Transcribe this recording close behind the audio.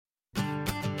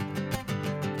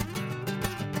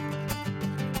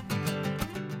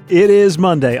It is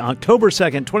Monday, October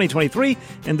 2nd, 2023,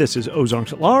 and this is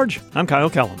Ozarks at Large. I'm Kyle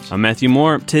Kellums. I'm Matthew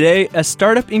Moore. Today, a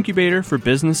startup incubator for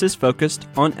businesses focused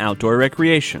on outdoor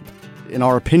recreation. In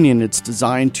our opinion, it's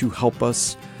designed to help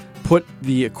us put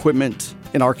the equipment,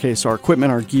 in our case, our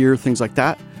equipment, our gear, things like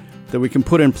that we can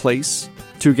put in place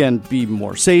to, again, be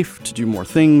more safe, to do more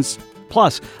things.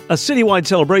 Plus, a citywide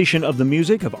celebration of the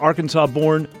music of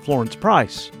Arkansas-born Florence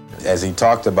Price. As he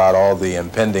talked about all the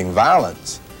impending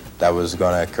violence that was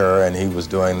going to occur, and he was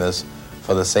doing this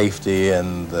for the safety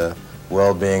and the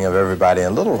well-being of everybody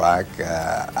in Little Rock,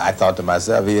 I thought to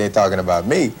myself, he ain't talking about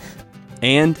me.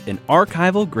 And an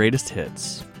archival greatest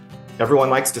hits. Everyone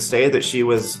likes to say that she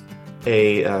was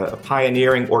a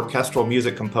pioneering orchestral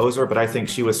music composer, but I think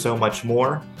she was so much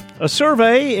more. A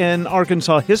survey in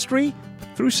Arkansas history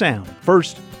through sound.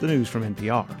 First, the news from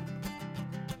NPR.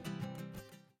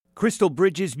 Crystal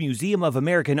Bridges Museum of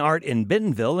American Art in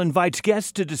Bentonville invites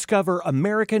guests to discover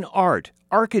American art,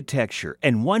 architecture,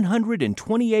 and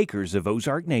 120 acres of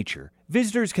Ozark nature.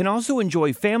 Visitors can also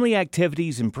enjoy family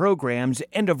activities and programs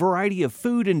and a variety of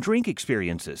food and drink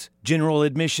experiences. General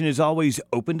admission is always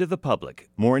open to the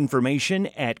public. More information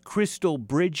at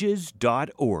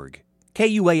crystalbridges.org.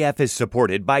 KUAF is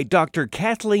supported by Dr.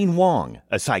 Kathleen Wong,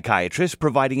 a psychiatrist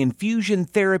providing infusion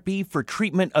therapy for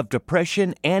treatment of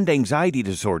depression and anxiety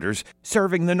disorders,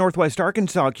 serving the Northwest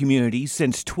Arkansas community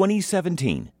since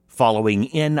 2017. Following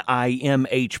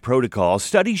NIMH protocol,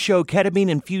 studies show ketamine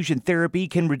infusion therapy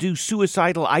can reduce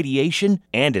suicidal ideation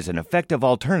and is an effective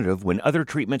alternative when other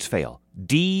treatments fail.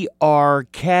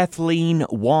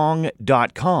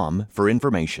 drkathleenwong.com for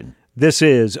information. This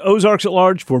is Ozarks at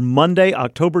Large for Monday,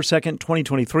 October 2nd,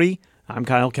 2023. I'm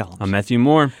Kyle Kellums. I'm Matthew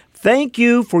Moore. Thank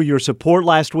you for your support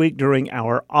last week during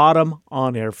our Autumn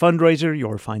On-Air fundraiser.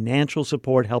 Your financial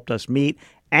support helped us meet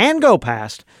and go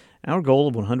past our goal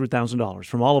of $100,000.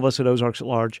 From all of us at Ozarks at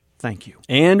Large, thank you.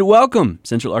 And welcome,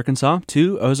 Central Arkansas,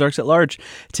 to Ozarks at Large.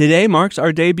 Today marks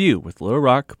our debut with Little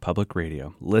Rock Public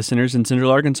Radio. Listeners in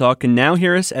Central Arkansas can now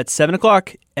hear us at 7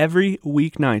 o'clock every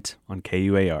weeknight on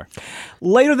KUAR.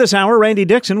 Later this hour, Randy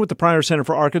Dixon with the Pryor Center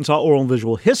for Arkansas Oral and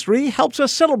Visual History helps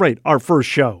us celebrate our first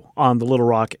show on the Little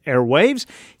Rock airwaves.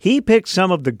 He picked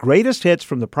some of the greatest hits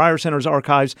from the Pryor Center's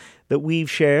archives that we've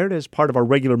shared as part of our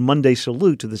regular Monday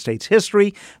salute to the state's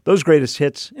history. Those greatest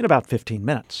hits in about 15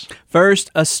 minutes.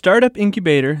 First, a startup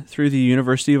incubator through the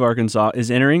University of Arkansas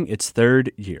is entering its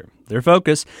third year. Their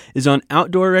focus is on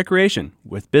outdoor recreation,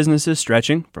 with businesses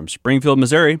stretching from Springfield,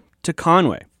 Missouri to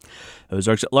Conway.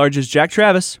 Ozarks at Large's Jack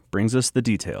Travis brings us the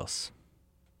details.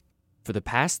 For the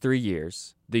past 3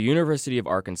 years, the University of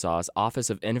Arkansas's Office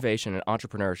of Innovation and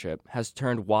Entrepreneurship has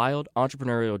turned wild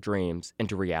entrepreneurial dreams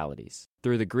into realities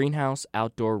through the Greenhouse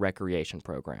Outdoor Recreation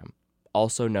Program,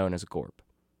 also known as GORP.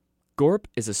 GORP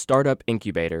is a startup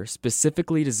incubator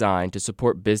specifically designed to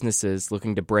support businesses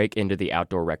looking to break into the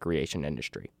outdoor recreation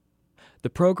industry. The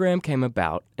program came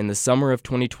about in the summer of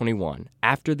 2021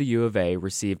 after the U of A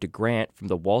received a grant from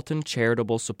the Walton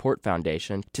Charitable Support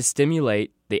Foundation to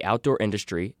stimulate the outdoor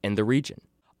industry in the region.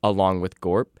 Along with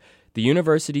GORP, the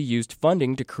university used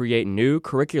funding to create new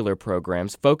curricular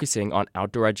programs focusing on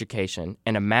outdoor education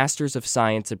and a Master's of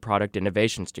Science and Product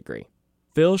Innovations degree.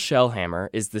 Phil Shellhammer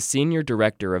is the Senior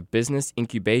Director of Business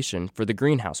Incubation for the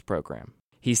Greenhouse program.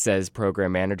 He says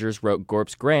program managers wrote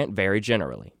GORP's grant very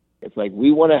generally. It's like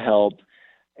we want to help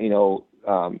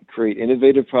create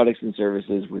innovative products and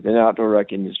services within the outdoor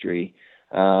rec industry,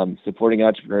 supporting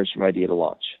entrepreneurs from idea to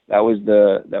launch. That was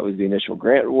the initial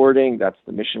grant awarding. That's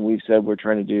the mission we've said we're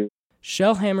trying to do.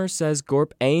 Shellhammer says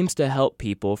GORP aims to help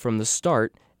people from the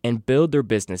start and build their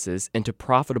businesses into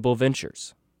profitable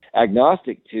ventures.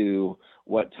 Agnostic to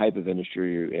what type of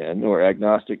industry you're in, or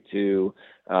agnostic to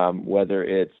whether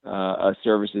it's a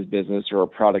services business or a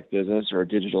product business or a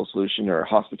digital solution or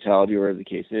hospitality or whatever the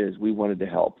case is, we wanted to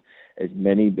help as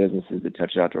many businesses that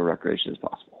touch outdoor recreation as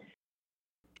possible.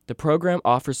 The program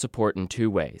offers support in two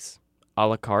ways, a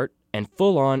la carte and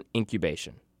full-on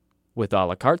incubation. With a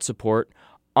la carte support,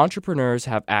 entrepreneurs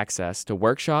have access to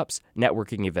workshops,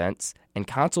 networking events, and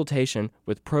consultation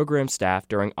with program staff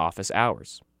during office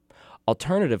hours.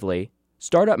 Alternatively,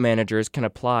 startup managers can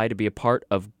apply to be a part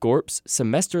of GORP's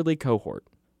semesterly cohort.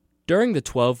 During the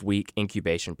 12-week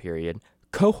incubation period,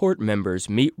 cohort members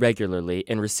meet regularly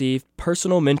and receive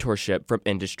personal mentorship from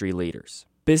industry leaders.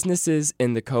 Businesses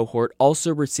in the cohort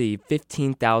also receive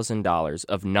 $15,000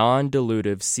 of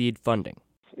non-dilutive seed funding.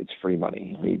 It's free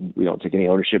money. We don't take any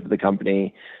ownership of the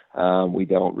company. We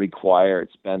don't require it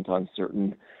spent on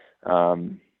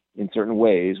in certain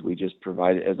ways. We just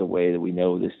provide it as a way that we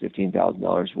know this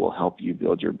 $15,000 will help you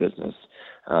build your business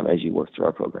as you work through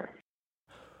our program.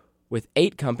 With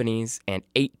 8 companies and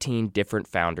 18 different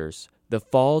founders, the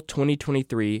fall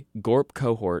 2023 GORP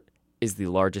cohort is the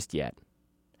largest yet.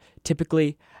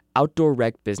 Typically, outdoor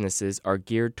rec businesses are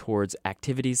geared towards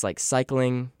activities like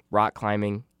cycling, rock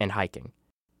climbing, and hiking.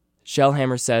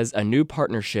 Shellhammer says a new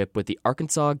partnership with the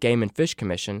Arkansas Game and Fish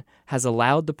Commission has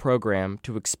allowed the program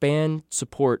to expand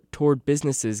support toward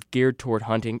businesses geared toward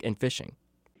hunting and fishing.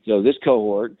 So this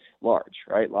cohort, large,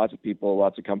 right? Lots of people,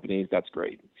 lots of companies, that's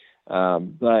great.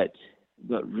 But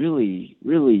really,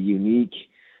 really unique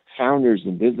founders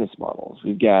and business models.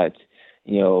 We've got,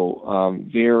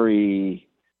 very,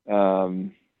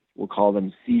 we'll call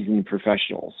them seasoned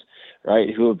professionals, right?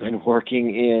 Who have been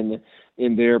working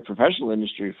in their professional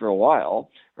industry for a while,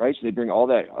 right? So they bring all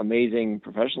that amazing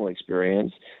professional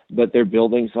experience, but they're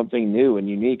building something new and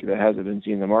unique that hasn't been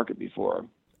seen in the market before.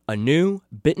 A new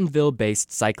Bentonville-based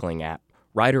cycling app,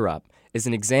 Rider Up, is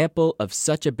an example of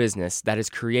such a business that is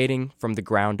creating from the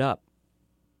ground up.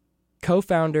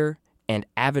 Co-founder and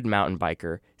avid mountain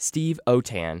biker Steve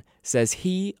Otan says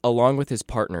he, along with his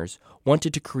partners,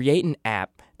 wanted to create an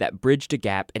app that bridged a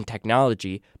gap in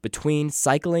technology between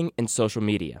cycling and social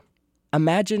media.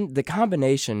 Imagine the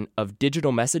combination of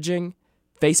digital messaging,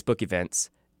 Facebook events,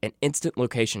 and instant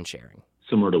location sharing.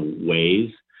 Similar to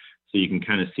Waze, so you can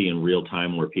kind of see in real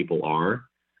time where people are.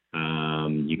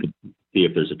 You can see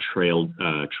if there's a trail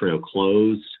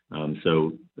closed.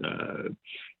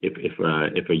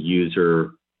 If a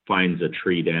user finds a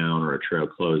tree down or a trail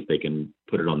closed, they can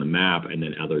put it on the map, and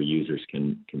then other users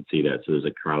can see that. So there's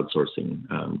a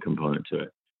crowdsourcing component to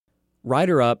it.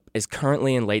 Rider Up is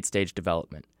currently in late-stage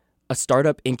development. A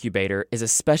startup incubator is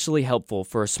especially helpful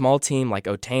for a small team like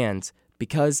Otan's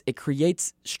because it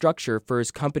creates structure for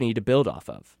his company to build off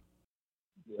of.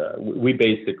 We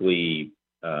basically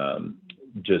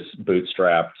just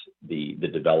bootstrapped the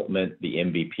development, the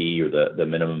MVP or the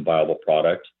minimum viable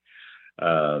product.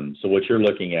 So what you're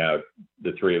looking at,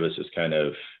 the three of us just kind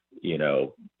of,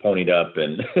 ponied up,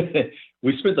 and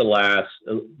we spent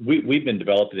we've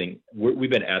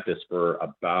been at this for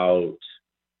about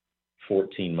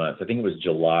 14 months. I think it was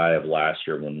July of last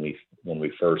year when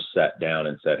we first sat down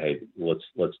and said, hey,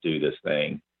 let's do this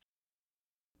thing.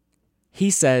 He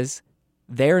says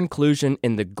their inclusion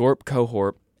in the GORP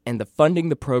cohort and the funding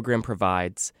the program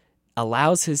provides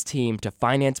allows his team to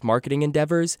finance marketing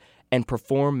endeavors and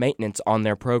perform maintenance on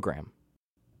their program.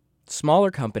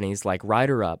 Smaller companies like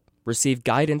Rider Up receive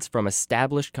guidance from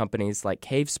established companies like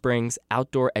Cave Springs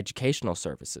Outdoor Educational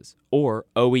Services, or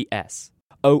OES.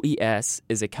 OES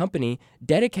is a company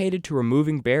dedicated to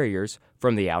removing barriers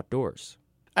from the outdoors.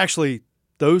 Actually,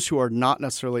 those who are not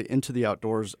necessarily into the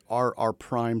outdoors are our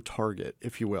prime target,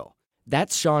 if you will.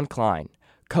 That's Sean Klein,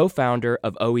 co-founder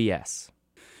of OES.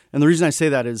 And the reason I say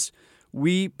that is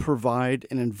we provide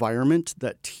an environment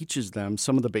that teaches them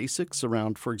some of the basics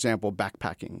around, for example,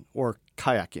 backpacking or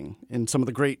kayaking in some of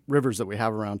the great rivers that we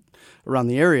have around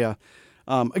the area.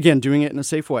 Again, doing it in a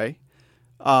safe way.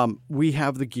 We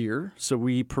have the gear, so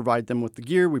we provide them with the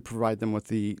gear. We provide them with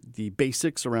the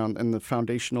basics around and the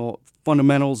foundational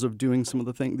fundamentals of doing some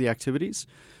of the activities.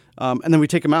 And then we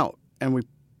take them out and we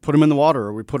put them in the water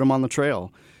or we put them on the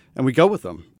trail and we go with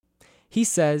them. He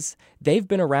says they've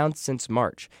been around since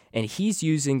March, and he's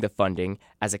using the funding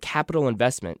as a capital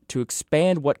investment to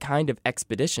expand what kind of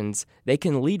expeditions they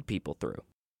can lead people through.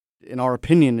 In our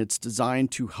opinion, it's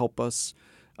designed to help us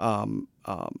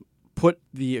put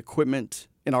the equipment,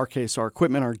 in our case, our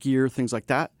equipment, our gear, things like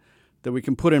that we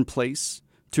can put in place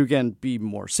to, again, be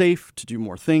more safe, to do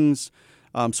more things.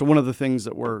 So one of the things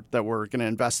that we're going to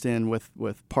invest in with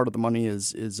part of the money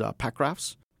is pack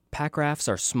rafts. Pack rafts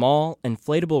are small,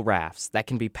 inflatable rafts that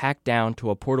can be packed down to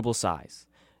a portable size.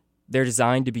 They're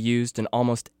designed to be used in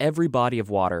almost every body of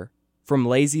water, from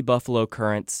lazy buffalo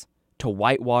currents to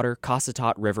whitewater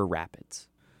Cossatot River rapids.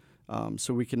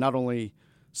 So we can not only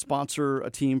sponsor a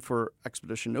team for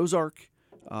Expedition Ozark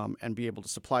and be able to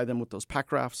supply them with those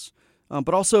pack rafts,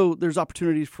 but also there's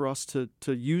opportunities for us to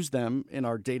use them in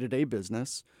our day-to-day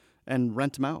business and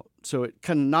rent them out. So it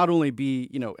can not only be,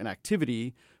 an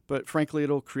activity, but frankly,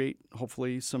 it'll create,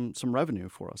 hopefully, some revenue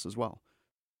for us as well.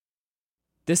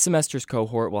 This semester's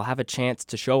cohort will have a chance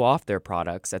to show off their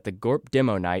products at the GORP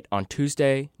Demo Night on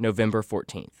Tuesday, November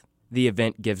 14th. The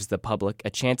event gives the public a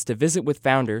chance to visit with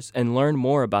founders and learn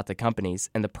more about the companies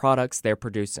and the products they're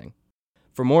producing.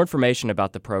 For more information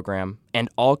about the program and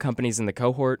all companies in the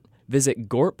cohort, visit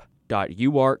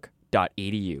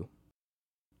gorp.uark.edu.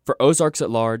 For Ozarks at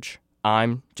Large,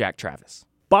 I'm Jack Travis.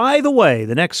 By the way,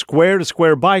 the next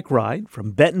square-to-square bike ride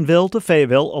from Bentonville to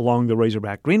Fayetteville along the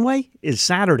Razorback Greenway is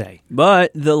Saturday.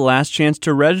 But the last chance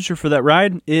to register for that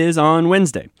ride is on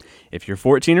Wednesday. If you're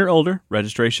 14 or older,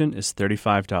 registration is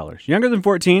 $35. Younger than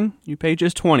 14, you pay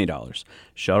just $20.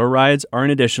 Shuttle rides are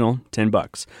an additional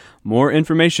 $10. More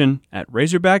information at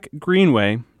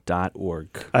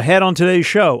razorbackgreenway.org. Ahead on today's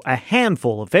show, a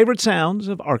handful of favorite sounds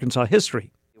of Arkansas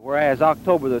history. Whereas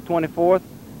October the 24th,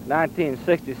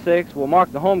 1966 will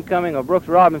mark the homecoming of Brooks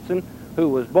Robinson, who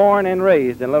was born and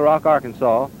raised in Little Rock,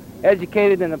 Arkansas,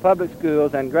 educated in the public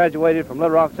schools, and graduated from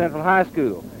Little Rock Central High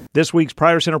School. This week's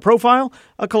Pryor Center Profile,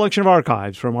 a collection of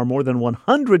archives from our more than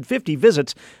 150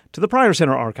 visits to the Pryor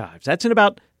Center archives. That's in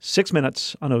about 6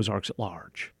 minutes on Ozarks at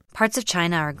Large. Parts of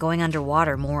China are going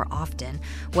underwater more often.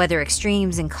 Weather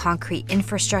extremes and concrete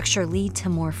infrastructure lead to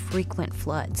more frequent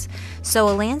floods. So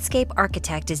a landscape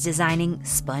architect is designing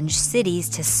sponge cities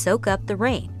to soak up the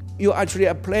rain. You actually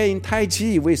are playing Tai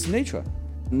Chi with nature,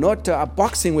 not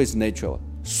boxing with nature.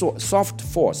 Soft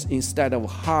force instead of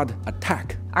hard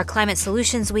attack. Our Climate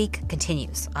Solutions Week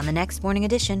continues on the next Morning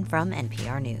Edition from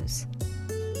NPR News.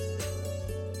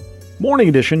 Morning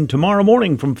Edition tomorrow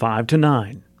morning from 5 to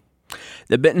 9.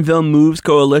 The Bentonville Moves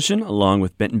Coalition, along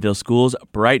with Bentonville Schools,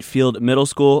 Brightfield Middle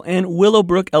School, and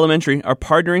Willowbrook Elementary, are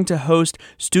partnering to host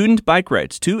student bike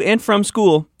rides to and from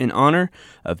school in honor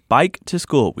of Bike to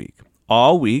School Week.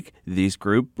 All week, these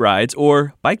group rides,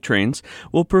 or bike trains,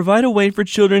 will provide a way for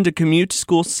children to commute to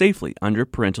school safely under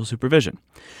parental supervision.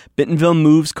 Bentonville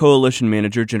Moves Coalition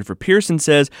Manager Jennifer Pearson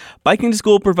says biking to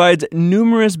school provides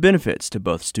numerous benefits to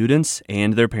both students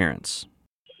and their parents.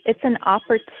 It's an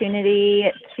opportunity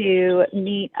to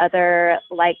meet other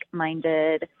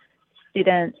like-minded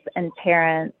students and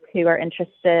parents who are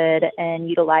interested in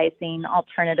utilizing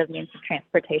alternative means of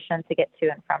transportation to get to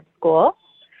and from school.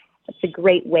 It's a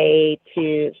great way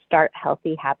to start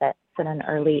healthy habits at an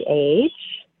early age.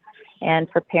 And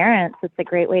for parents, it's a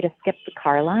great way to skip the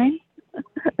car line.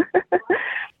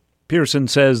 Pearson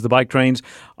says the bike trains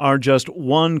are just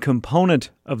one component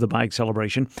of the bike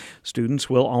celebration. Students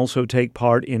will also take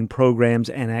part in programs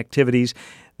and activities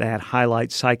that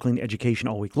highlight cycling education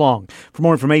all week long. For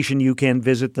more information, you can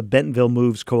visit the Bentonville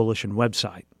Moves Coalition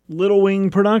website. Little Wing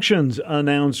Productions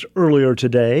announced earlier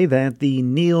today that the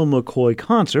Neil McCoy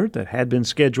concert that had been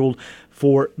scheduled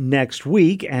for next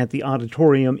week at the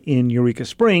auditorium in Eureka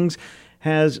Springs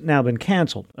has now been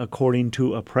canceled. According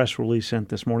to a press release sent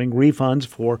this morning, refunds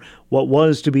for what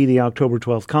was to be the October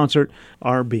 12th concert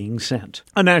are being sent.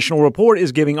 A national report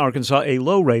is giving Arkansas a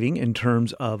low rating in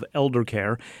terms of elder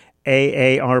care.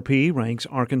 AARP ranks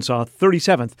Arkansas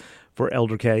 37th for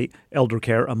elder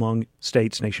care among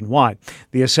states nationwide.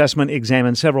 The assessment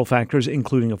examines several factors,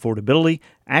 including affordability,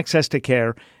 access to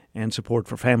care, and support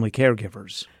for family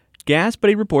caregivers. Gas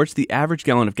Buddy reports the average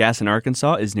gallon of gas in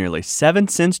Arkansas is nearly 7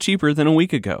 cents cheaper than a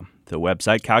week ago. The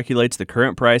website calculates the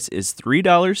current price is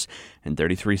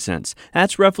 $3.33.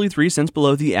 That's roughly 3 cents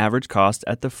below the average cost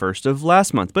at the first of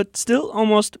last month, but still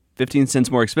almost 15 cents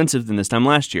more expensive than this time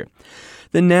last year.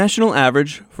 The national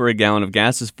average for a gallon of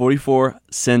gas is 44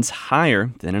 cents higher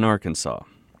than in Arkansas.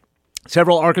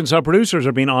 Several Arkansas producers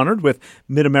are being honored with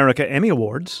Mid-America Emmy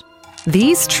Awards.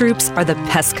 These troops are the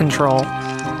pest control.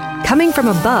 Coming from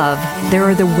above, there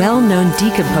are the well-known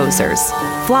decomposers,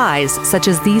 flies such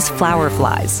as these flower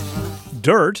flies.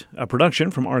 Dirt, a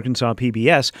production from Arkansas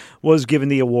PBS, was given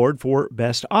the award for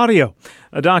Best Audio.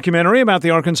 A documentary about the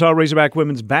Arkansas Razorback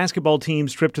women's basketball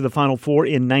team's trip to the Final Four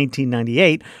in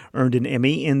 1998 earned an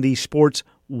Emmy in the Sports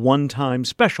One-Time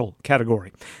Special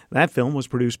category. That film was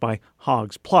produced by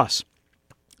Hogs Plus.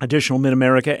 Additional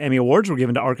Mid-America Emmy Awards were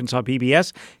given to Arkansas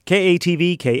PBS,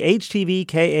 KATV, KHTV,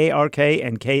 KARK,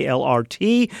 and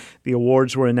KLRT. The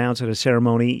awards were announced at a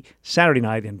ceremony Saturday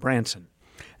night in Branson.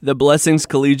 The Blessings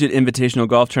Collegiate Invitational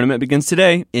Golf Tournament begins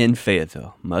today in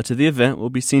Fayetteville. Much of the event will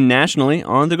be seen nationally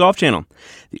on the Golf Channel.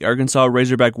 The Arkansas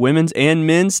Razorback women's and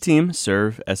men's team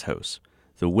serve as hosts.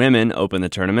 The women open the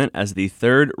tournament as the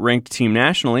third-ranked team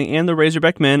nationally, and the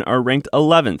Razorback men are ranked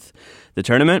 11th. The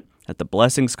tournament at the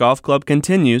Blessings Golf Club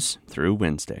continues through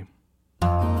Wednesday.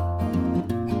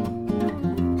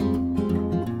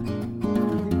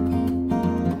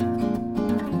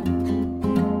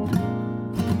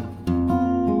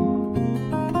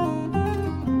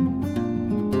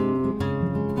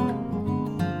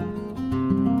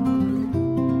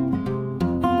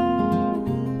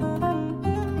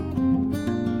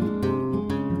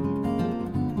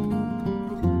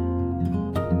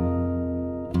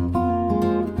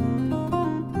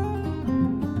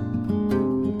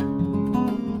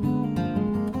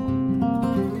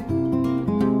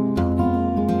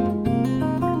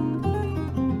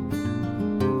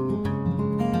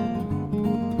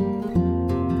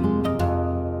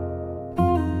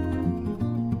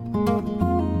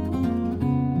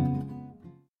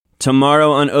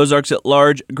 Tomorrow on Ozarks at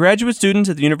Large, graduate students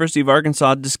at the University of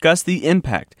Arkansas discuss the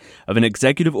impact of an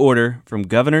executive order from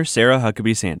Governor Sarah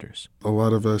Huckabee Sanders. A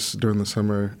lot of us during the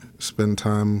summer spend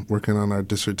time working on our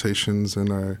dissertations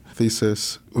and our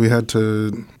thesis. We had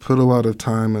to put a lot of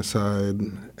time aside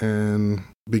and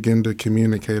begin to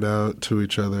communicate out to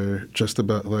each other just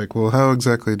about how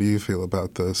exactly do you feel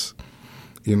about this?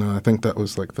 I think that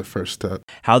was the first step.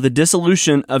 How the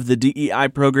dissolution of the DEI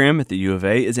program at the U of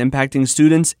A is impacting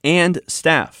students and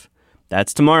staff.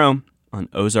 That's tomorrow on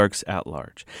Ozarks at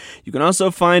Large. You can also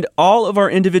find all of our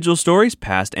individual stories,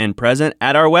 past and present,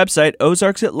 at our website,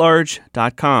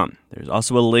 ozarksatlarge.com. There's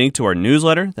also a link to our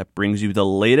newsletter that brings you the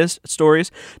latest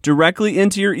stories directly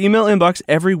into your email inbox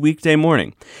every weekday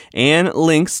morning, and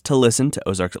links to listen to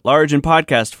Ozarks at Large in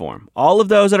podcast form. All of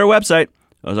those at our website,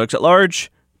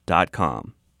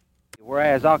 ozarksatlarge.com.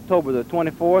 Whereas October the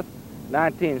 24th,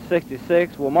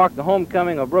 1966 will mark the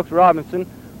homecoming of Brooks Robinson,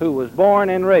 who was born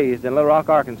and raised in Little Rock,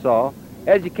 Arkansas,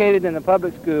 educated in the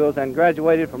public schools, and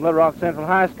graduated from Little Rock Central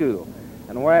High School.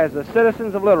 And whereas the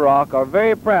citizens of Little Rock are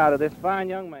very proud of this fine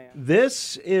young man.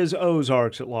 This is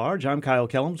Ozarks at Large. I'm Kyle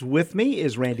Kellums. With me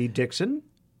is Randy Dixon.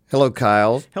 Hello,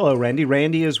 Kyle. Hello, Randy.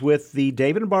 Randy is with the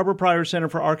David and Barbara Pryor Center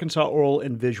for Arkansas Oral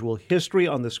and Visual History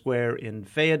on the Square in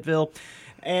Fayetteville.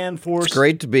 And it's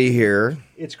great to be here.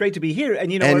 It's great to be here.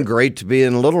 And great to be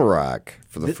in Little Rock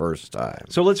for the first time.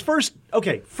 So let's first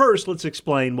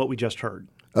explain what we just heard.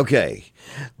 Okay.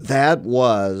 That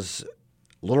was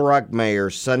Little Rock Mayor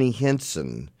Sonny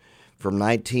Hinson from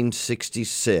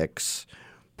 1966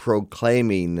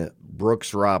 proclaiming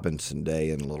Brooks Robinson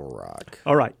Day in Little Rock.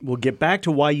 All right. We'll get back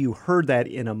to why you heard that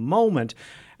in a moment.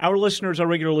 Our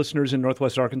regular listeners in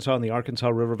Northwest Arkansas and the Arkansas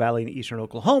River Valley and eastern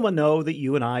Oklahoma know that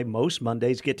you and I most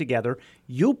Mondays get together.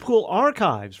 You pull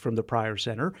archives from the Pryor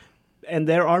Center, and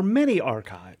there are many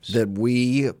archives. That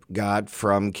we got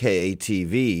from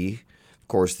KATV, of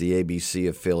course, the ABC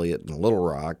affiliate in Little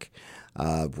Rock.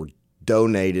 Were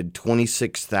donated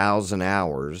 26,000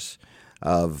 hours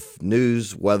of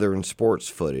news, weather, and sports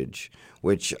footage,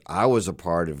 which I was a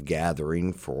part of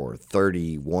gathering for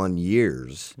 31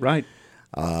 years. Right.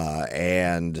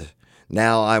 And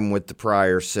now I'm with the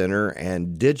Pryor Center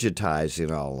and digitizing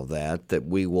all of that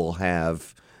we will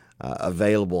have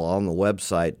available on the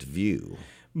website to view.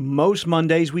 Most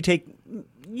Mondays we take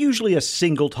usually a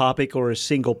single topic or a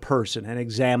single person and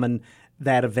examine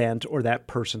that event or that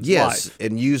person's life. Yes,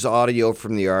 and use audio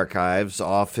from the archives,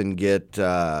 often get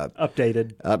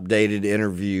updated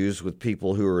interviews with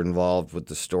people who are involved with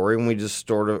the story, and we just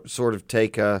sort of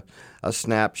take a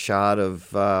snapshot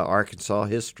of Arkansas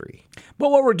history.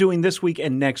 But what we're doing this week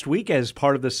and next week as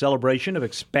part of the celebration of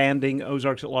expanding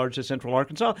Ozarks at Large to Central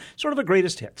Arkansas, sort of a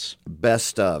greatest hits.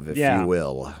 Best of, if you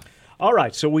will. All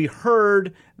right, so we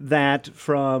heard that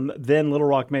from then Little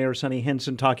Rock Mayor Sonny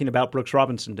Hinson talking about Brooks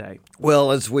Robinson Day.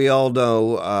 Well, as we all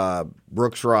know,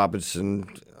 Brooks Robinson,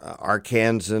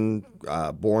 Arkansan,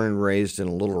 born and raised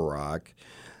in Little Rock,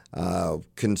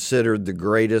 considered the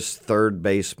greatest third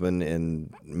baseman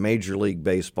in Major League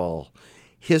Baseball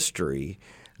history,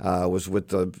 was with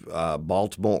the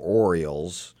Baltimore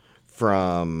Orioles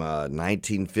from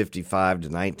 1955 to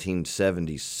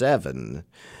 1977.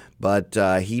 But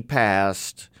he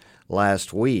passed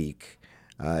last week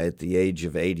at the age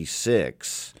of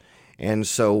 86. And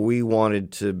so we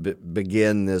wanted to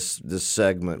begin this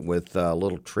segment with a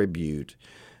little tribute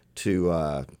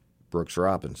to Brooks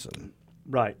Robinson.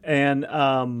 Right.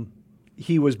 And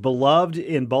he was beloved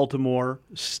in Baltimore,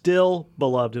 still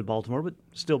beloved in Baltimore, but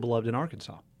still beloved in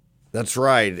Arkansas. That's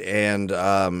right. And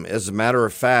as a matter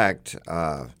of fact,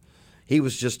 he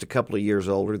was just a couple of years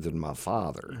older than my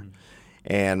father. Mm-hmm.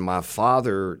 And my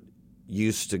father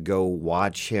used to go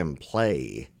watch him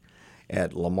play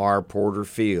at Lamar Porter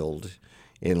Field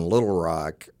in Little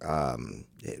Rock.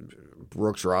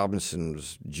 Brooks Robinson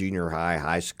was junior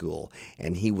high school,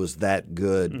 and he was that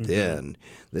good then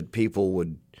that people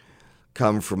would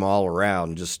come from all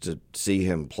around just to see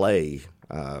him play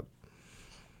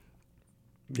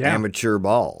amateur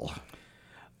ball.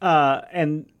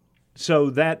 And so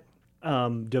that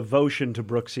devotion to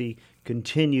Brooksy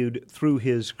continued through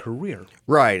his career.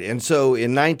 Right. And so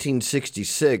in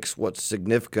 1966, what's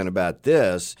significant about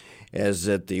this is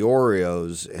that the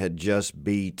Orioles had just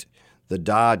beat the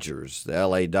Dodgers, the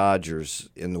LA Dodgers,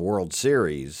 in the World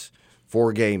Series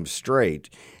 4 games straight.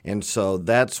 And so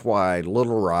that's why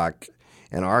Little Rock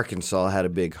and Arkansas had a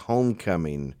big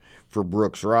homecoming for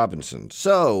Brooks Robinson.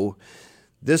 So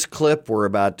this clip we're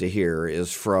about to hear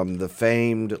is from the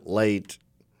famed late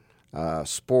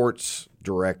sports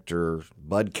director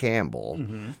Bud Campbell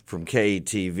from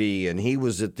KETV, and he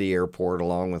was at the airport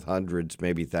along with hundreds,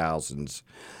 maybe thousands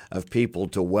of people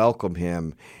to welcome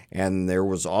him. And there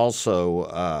was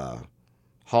also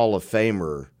Hall of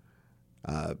Famer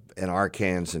and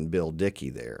Arkansan Bill Dickey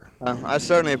there. I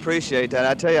certainly appreciate that.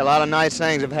 I tell you, a lot of nice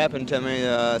things have happened to me,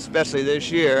 especially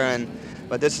this year,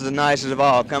 but this is the nicest of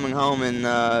all, coming home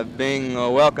and being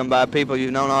welcomed by people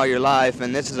you've known all your life,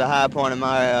 and this is a high point in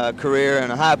my career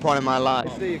and a high point in my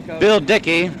life. Bill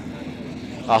Dickey,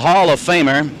 a Hall of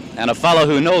Famer, and a fellow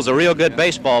who knows a real good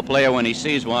baseball player when he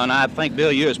sees one. I think,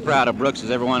 Bill, you're as proud of Brooks as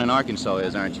everyone in Arkansas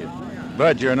is, aren't you?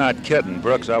 Bud, you're not kidding.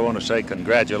 Brooks, I want to say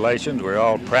congratulations. We're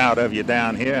all proud of you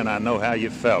down here, and I know how you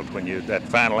felt when you that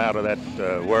final out of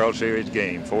that World Series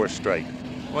game, 4 straight.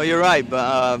 Well, you're right,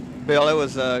 Bill. It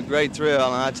was a great thrill,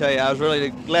 and I tell you, I was really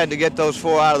glad to get those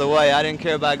 4 out of the way. I didn't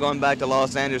care about going back to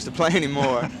Los Angeles to play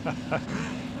anymore.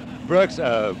 Brooks,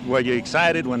 were you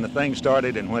excited when the thing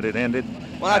started and when it ended?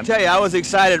 Well, I tell you, I was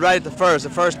excited right at the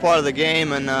first part of the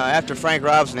game, and after Frank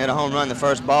Robinson hit a home run the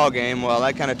first ball game, well,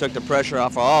 that kind of took the pressure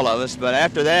off of all of us. But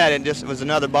after that, it was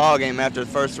another ball game after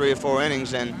the first 3 or 4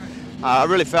 innings, and I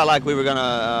really felt like we were going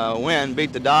to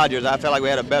beat the Dodgers. I felt like we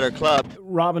had a better club.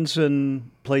 Robinson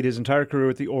played his entire career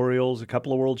with the Orioles, a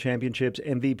couple of world championships,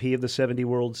 MVP of the 70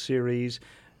 World Series.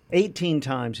 18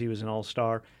 times he was an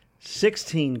All-Star,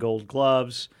 16 Gold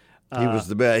Gloves. He was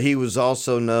the best. He was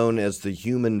also known as the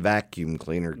human vacuum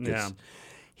cleaner. Yeah.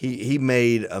 He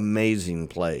made amazing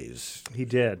plays. He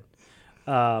did.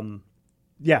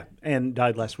 Yeah, and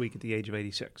died last week at the age of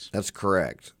 86. That's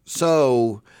correct.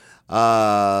 So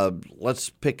let's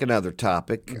pick another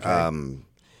topic. Okay.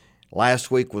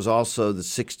 Last week was also the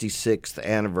 66th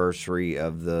anniversary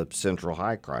of the Central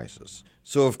High crisis.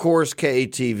 So, of course,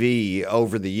 KATV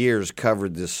over the years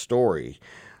covered this story.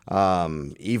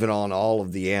 Even on all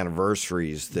of the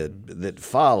anniversaries that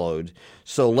followed.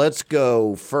 So let's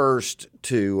go first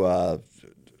to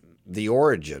the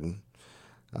origin,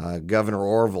 Governor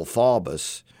Orville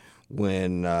Faubus,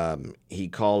 when he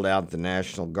called out the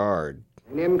National Guard.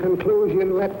 And in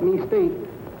conclusion, let me state,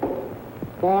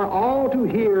 for all to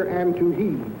hear and to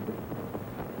heed,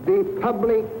 the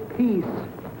public peace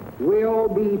will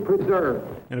be preserved.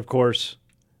 And, of course,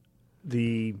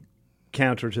 the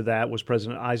counter to that was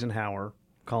President Eisenhower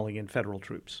calling in federal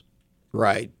troops.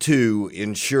 Right, to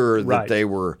ensure that they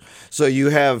were. So you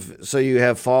have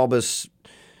Faubus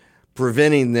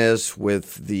preventing this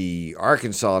with the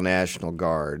Arkansas National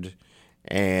Guard,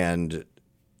 and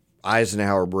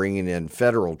Eisenhower bringing in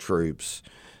federal troops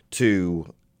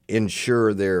to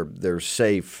ensure their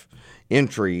safe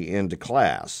entry into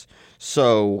class.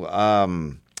 So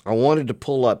I wanted to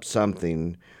pull up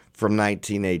something from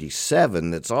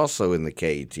 1987 that's also in the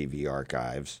KETV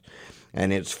archives,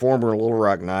 and it's former Little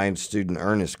Rock 9 student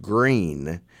Ernest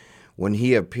Green when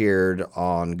he appeared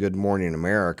on Good Morning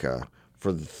America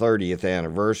for the 30th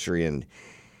anniversary, and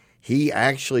he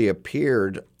actually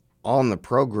appeared on the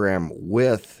program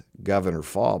with Governor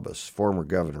Faubus, former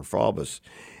Governor Faubus,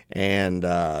 and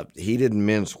he didn't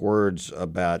mince words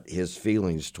about his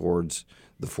feelings towards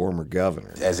the former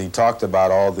governor. As he talked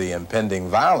about all the impending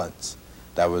violence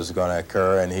that was going to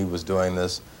occur, and he was doing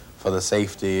this for the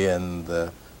safety and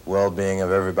the well-being of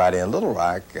everybody in Little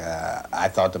Rock, I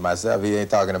thought to myself, he ain't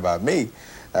talking about me,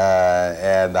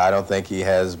 and I don't think he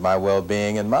has my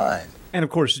well-being in mind. And, of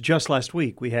course, just last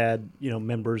week we had,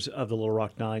 members of the Little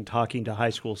Rock Nine talking to high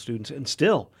school students and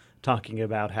still talking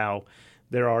about how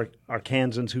there are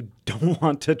Arkansans who don't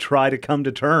want to try to come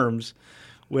to terms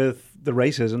with the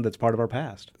racism that's part of our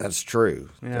past. That's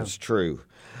true. Yeah. That's true.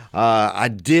 I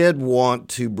did want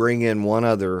to bring in one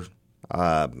other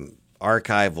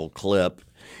archival clip,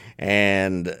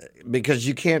 and because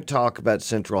you can't talk about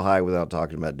Central High without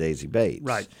talking about Daisy Bates.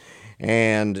 Right.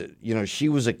 And, she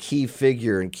was a key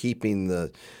figure in keeping the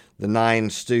 9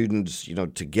 students,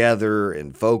 together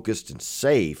and focused and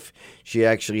safe. She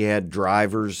actually had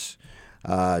drivers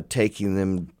taking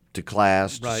them to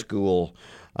class, to school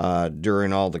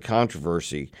during all the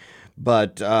controversy.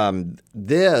 But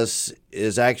this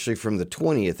is actually from the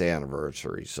 20th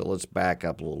anniversary, so let's back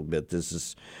up a little bit. This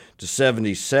is to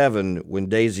 77 when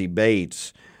Daisy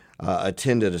Bates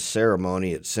attended a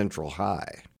ceremony at Central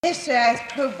High. History has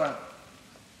proven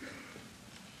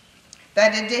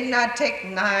that it did not take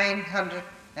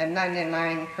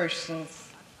 999 persons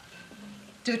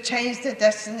to change the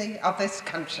destiny of this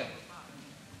country.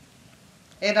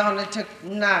 It only took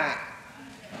 9.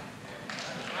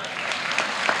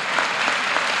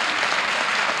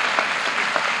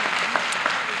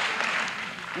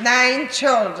 Nine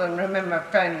children, remember,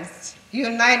 friends,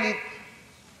 united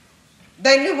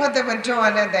They knew what they were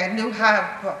doing, and they knew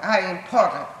how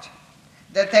important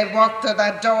that they walked through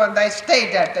that door and they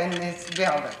stayed in this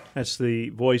building. That's the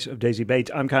voice of Daisy Bates.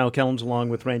 I'm Kyle Kellums along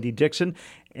with Randy Dixon,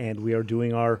 and we are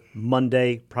doing our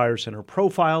Monday Pryor Center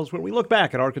Profiles, where we look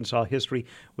back at Arkansas history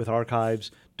with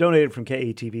archives donated from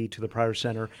KATV to the Pryor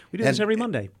Center. We do this every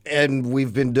Monday. And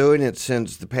we've been doing it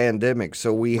since the pandemic,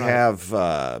 so we have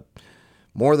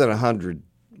more than 100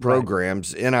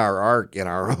 programs in our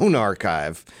own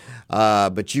archive.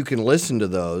 But you can listen to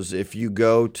those if you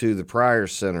go to the Pryor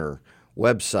Center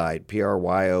website,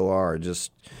 Pryor,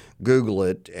 just Google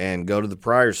it and go to the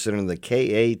Pryor Center in the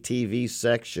KATV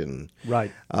section.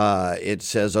 Right. It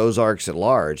says Ozarks at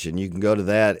Large, and you can go to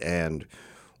that and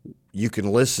you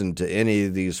can listen to any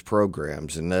of these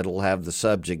programs, and it'll have the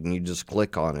subject, and you just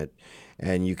click on it,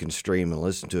 and you can stream and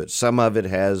listen to it. Some of it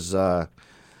has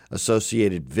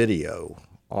associated video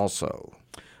also.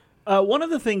 One of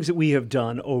the things that we have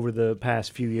done over the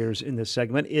past few years in this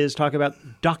segment is talk about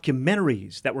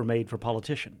documentaries that were made for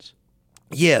politicians.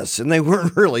 Yes, and they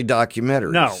weren't really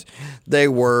documentaries. No. They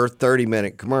were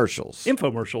 30-minute commercials.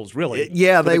 Infomercials, really.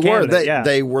 Yeah, they were. Yeah.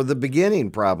 They were the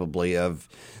beginning, probably, of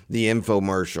the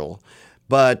infomercial.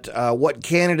 But what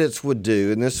candidates would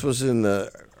do, and this was in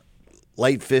the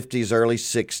late 50s, early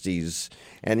 60s,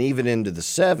 and even into the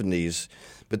 70s,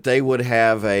 but they would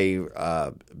have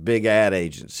a big ad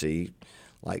agency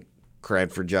like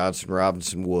Cranford Johnson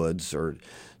Robinson Woods, or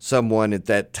someone at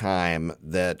that time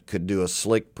that could do a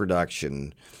slick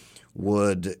production,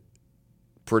 would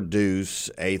produce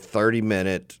a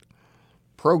 30-minute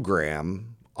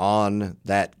program on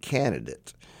that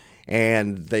candidate.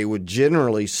 And they would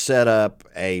generally set up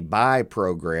a buy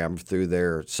program through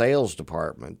their sales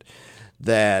department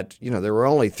that, there were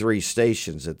only 3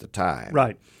 stations at the time.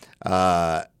 Right.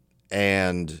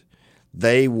 And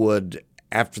they would,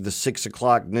 after the 6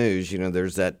 o'clock news,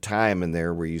 there's that time in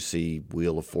there where you see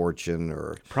Wheel of Fortune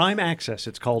or Prime Access,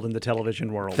 it's called in the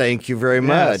television world. Thank you very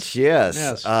much. Yes.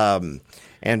 Yes.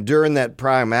 And during that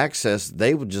Prime Access,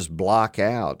 they would just block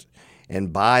out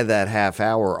and buy that half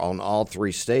hour on all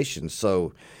 3 stations.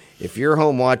 So if you're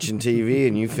home watching TV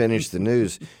and you finish the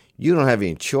news, you don't have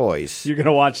any choice. You're going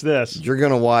to watch this. You're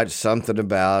going to watch something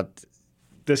about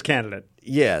this candidate.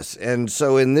 Yes. And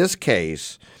so in this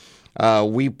case,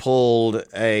 we pulled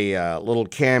a little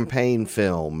campaign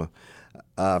film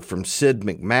from Sid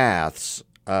McMath's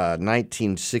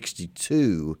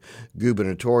 1962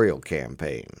 gubernatorial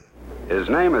campaign. His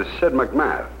name is Sid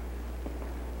McMath,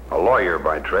 a lawyer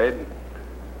by trade,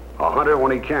 a hunter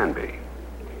when he can be.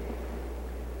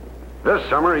 This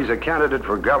summer, he's a candidate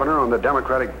for governor on the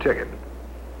Democratic ticket.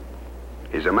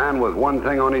 He's a man with one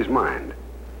thing on his mind: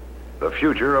 the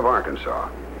future of Arkansas.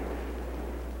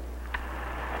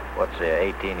 What's the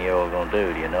 18-year-old gonna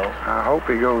do you know? I hope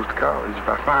he goes to college if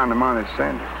I find the money to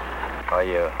send him. Are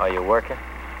you working?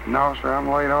 No, sir, I'm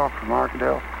laid off from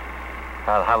Arkadelphia.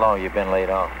 How long have you been laid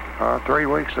off? 3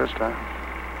 weeks this time.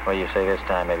 Well, you say this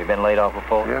time. Have you been laid off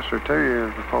before? Yes, sir, 2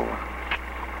 years before.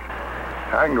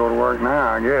 I can go to work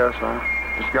now, I guess. I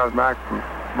just got back from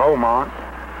Beaumont.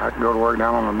 I can go to work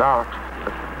down on the docks.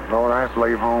 But, Lord, I have to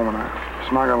leave home, and I'm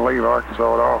just not going to leave Arkansas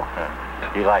at all.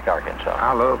 Do you like Arkansas?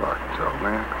 I love Arkansas,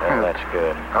 man. Well, that's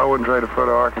good. I wouldn't trade a foot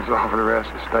of Arkansas for the rest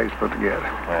of the states put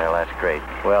together. Well, that's great.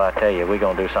 Well, I tell you, we're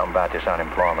going to do something about this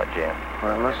unemployment, Jim.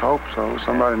 Well, let's hope so.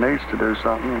 Somebody needs to do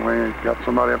something. We got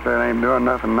somebody up there that ain't doing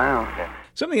nothing now. Yeah.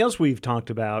 Something else we've talked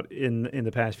about in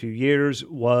the past few years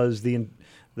was the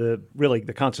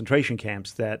concentration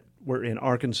camps that were in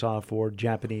Arkansas for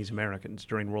Japanese Americans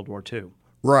during World War II.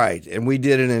 Right, and we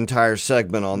did an entire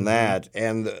segment on that,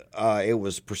 and it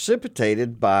was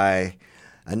precipitated by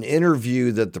an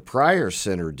interview that the Pryor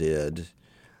Center did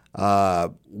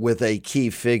with a key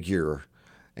figure,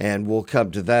 and we'll come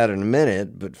to that in a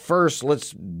minute. But first,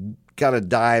 let's kind of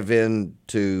dive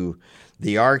into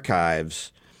the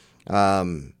archives.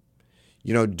 During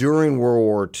World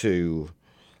War II,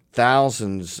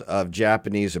 thousands of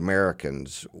Japanese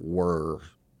Americans were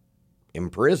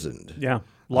imprisoned. Yeah.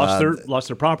 Lost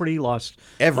their property, lost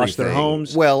their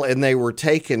homes. Well, and they were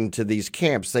taken to these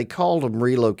camps. They called them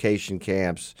relocation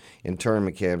camps,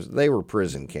 internment camps. They were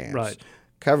prison camps. Right.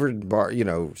 Covered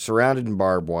in surrounded in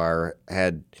barbed wire,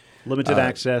 had limited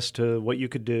access to what you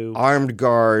could do. Armed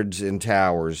guards in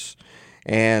towers,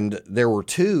 and there were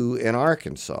 2 in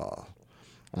Arkansas.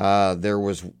 There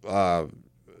was the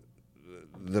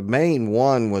main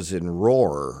one was in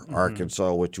Rohr,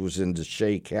 Arkansas, which was in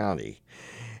DeShay County.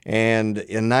 And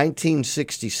in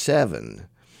 1967,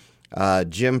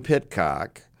 Jim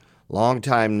Pitcock,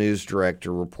 longtime news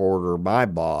director, reporter, my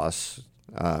boss,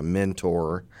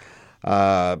 mentor,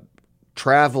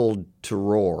 traveled to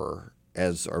Rohr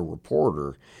as a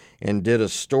reporter and did a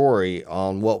story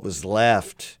on what was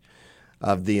left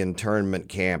of the internment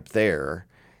camp there.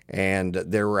 And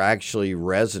there were actually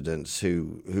residents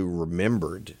who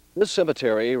remembered. This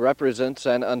cemetery represents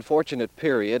an unfortunate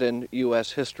period in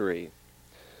U.S. history.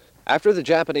 After the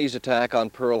Japanese attack on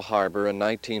Pearl Harbor in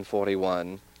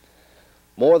 1941,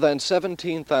 more than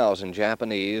 17,000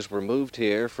 Japanese were moved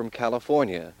here from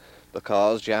California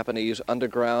because Japanese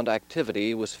underground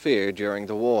activity was feared during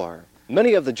the war.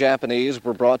 Many of the Japanese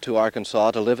were brought to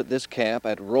Arkansas to live at this camp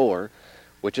at Rohr,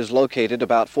 which is located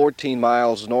about 14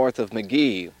 miles north of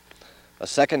McGee. A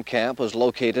second camp was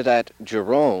located at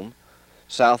Jerome,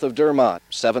 south of Dermot.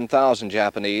 7,000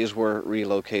 Japanese were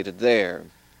relocated there.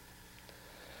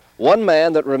 One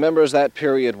man that remembers that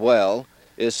period well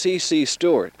is C.C.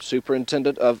 Stewart,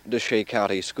 superintendent of Deshay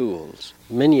County Schools.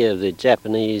 Many of the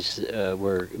Japanese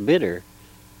were bitter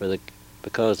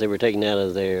because they were taken out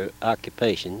of their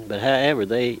occupation, but however,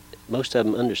 most of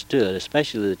them understood,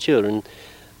 especially the children,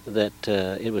 that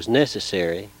it was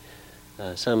necessary.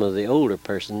 Some of the older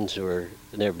persons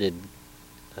never did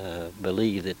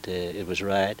believe that it was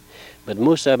right, but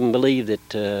most of them believed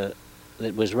that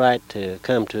it was right to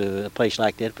come to a place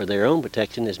like that for their own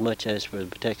protection as much as for the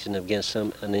protection against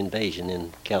an invasion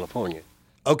in California.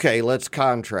 Okay, let's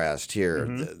contrast here.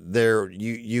 Mm-hmm. There,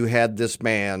 you had this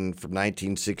man from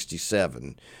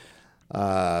 1967,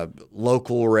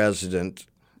 local resident,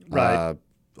 Right.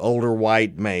 older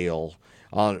white male,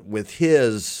 with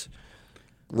his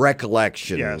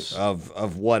recollection Yes.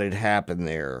 of what had happened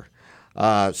there.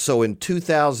 So in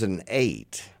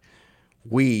 2008,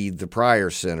 we, the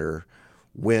Pryor Center,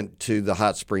 went to the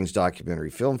Hot Springs Documentary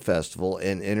Film Festival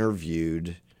and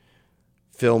interviewed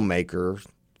filmmaker,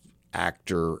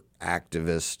 actor,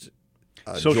 activist,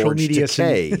 Social George media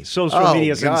Takei. social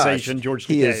media gosh. sensation George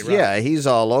He Takei, is, right. Yeah, he's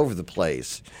all over the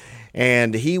place.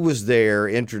 And he was there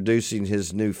introducing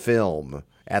his new film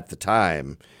at the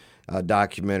time, a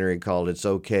documentary called It's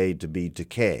Okay to Be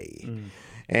Takei.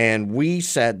 And we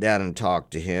sat down and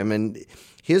talked to him, and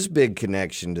his big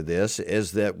connection to this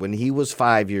is that when he was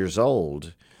 5 years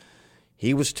old,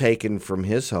 he was taken from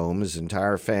his home, his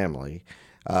entire family,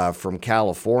 from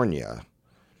California,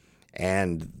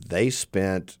 and they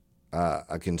spent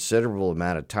a considerable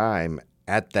amount of time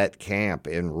at that camp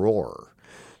in Rohr.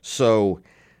 So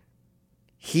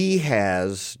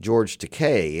George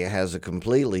Takei has a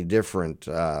completely different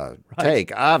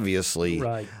take, obviously,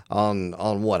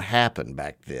 on what happened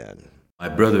back then. My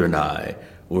brother and I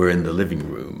were in the living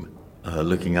room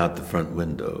looking out the front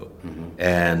window,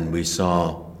 and we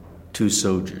saw two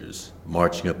soldiers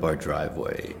marching up our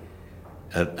driveway.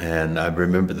 And I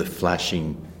remember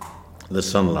the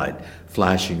sunlight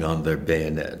flashing on their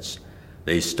bayonets.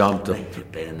 They stomped up.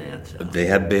 They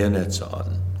had bayonets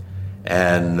on.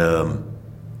 And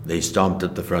they stomped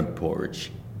at the front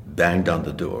porch, banged on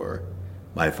the door.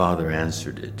 My father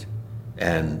answered it.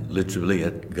 And literally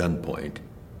at gunpoint,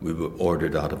 we were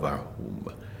ordered out of our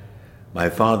home. My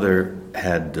father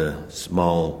had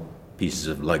small pieces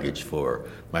of luggage for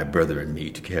my brother and me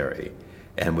to carry.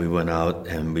 And we went out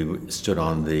and we stood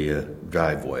on the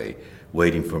driveway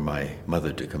waiting for my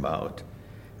mother to come out.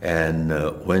 And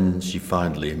when she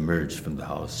finally emerged from the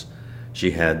house,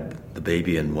 she had the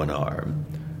baby in one arm,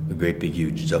 a great big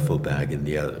huge duffel bag in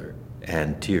the other,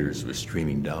 and tears were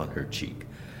streaming down her cheek.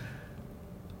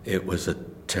 It was a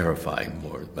terrifying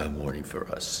morning for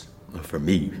us, for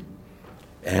me.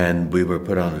 And we were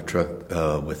put on a truck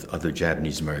with other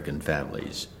Japanese-American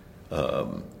families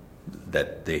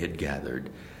that they had gathered,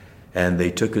 and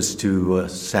they took us to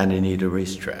Santa Anita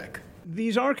Racetrack.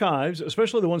 These archives,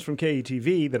 especially the ones from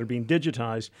KETV that are being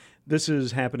digitized, this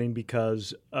is happening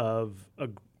because of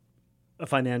a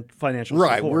financial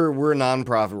right. support. We're a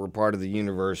nonprofit. We're part of the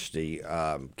university.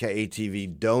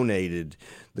 KETV donated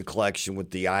the collection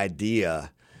with the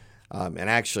idea. And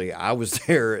actually, I was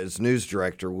there as news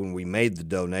director when we made the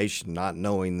donation, not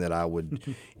knowing that I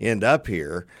would end up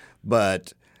here.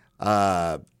 But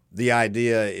the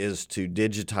idea is to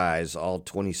digitize all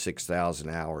 26,000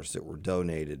 hours that were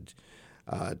donated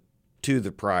to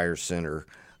the Pryor Center.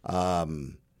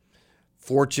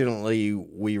 Fortunately,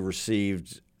 we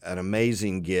received an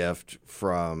amazing gift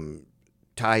from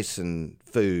Tyson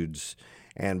Foods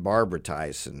and Barbara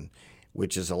Tyson,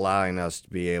 which is allowing us to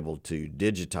be able to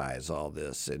digitize all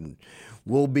this. And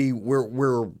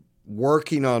we're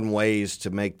working on ways to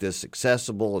make this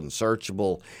accessible and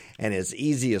searchable and as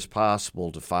easy as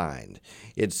possible to find.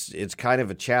 It's kind of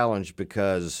a challenge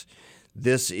because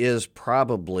this is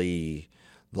probably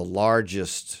the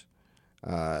largest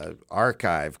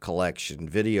archive collection,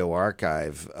 video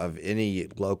archive of any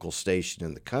local station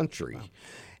in the country. Wow.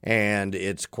 And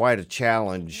it's quite a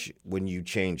challenge when you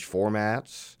change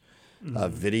formats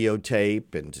of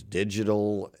videotape into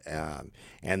digital,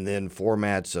 and then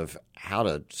formats of how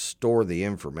to store the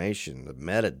information, the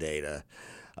metadata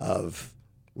of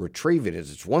retrieving it.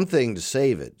 It's one thing to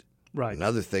save it. Right.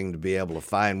 Another thing to be able to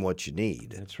find what you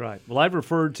need. That's right. Well, I've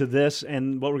referred to this,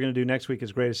 and what we're going to do next week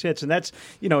is Greatest Hits, and that's,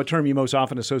 a term you most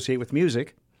often associate with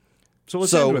music. So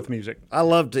let's end with music. I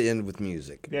love to end with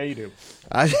music. Yeah, you do.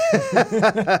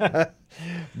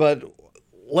 But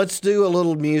let's do a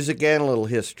little music and a little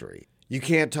history. You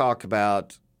can't talk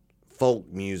about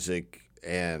folk music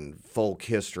and folk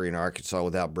history in Arkansas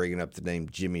without bringing up the name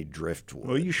Jimmy Driftwood.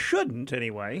 Well, you shouldn't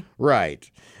anyway. Right.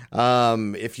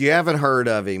 If you haven't heard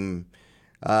of him,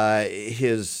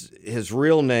 his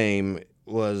real name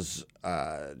was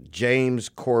James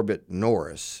Corbett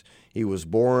Norris. He was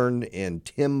born in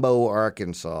Timbo,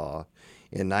 Arkansas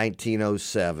in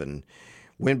 1907,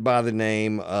 went by the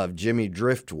name of Jimmy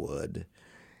Driftwood,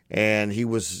 and he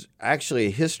was actually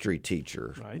a history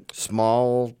teacher. Right.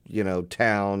 Small,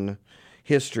 town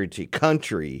history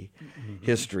country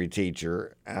history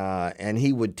teacher, and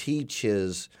he would teach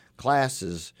his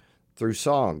classes through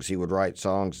songs. He would write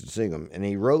songs and sing them, and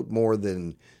he wrote more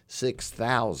than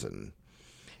 6,000.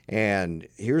 And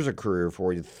here's a career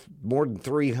for you. More than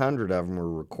 300 of them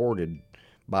were recorded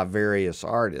by various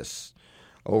artists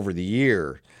over the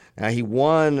year. Now, he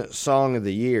won Song of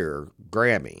the Year,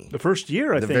 Grammy. The first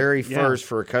year, I think. The very first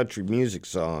for a country music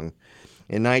song.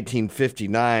 In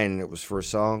 1959, it was for a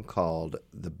song called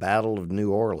The Battle of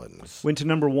New Orleans. Went to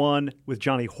number 1 with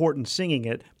Johnny Horton singing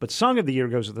it, but Song of the Year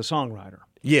goes to the songwriter.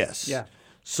 Yes. Yeah.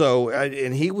 So,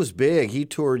 and he was big. He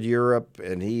toured Europe,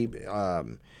 and he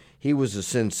was a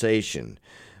sensation.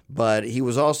 But he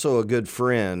was also a good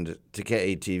friend to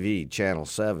KATV, Channel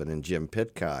 7, and Jim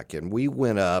Pitcock. And we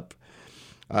went up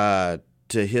to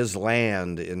his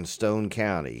land in Stone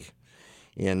County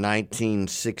in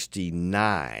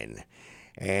 1969.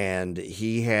 And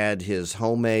he had his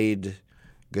homemade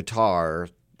guitar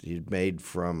he'd made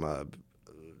from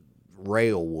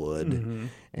railwood.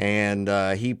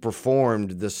 And he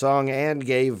performed the song and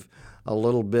gave a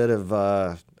little bit of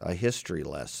a history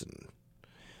lesson.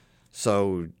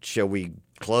 So shall we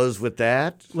close with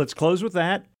that? Let's close with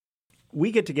that.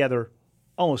 We get together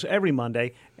almost every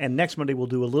Monday, and next Monday we'll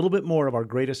do a little bit more of our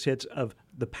greatest hits of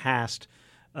the past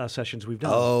sessions we've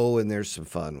done. Oh, and there's some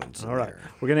fun ones. All right.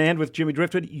 We're going to end with Jimmy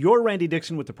Driftwood. You're Randy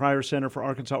Dixon with the Pryor Center for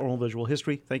Arkansas Oral and Visual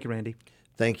History. Thank you, Randy.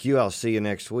 Thank you. I'll see you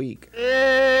next week. In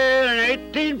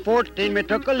 1814, we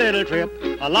took a little trip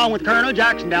along with Colonel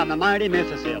Jackson down the mighty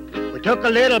Mississippi. We took a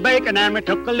little bacon and we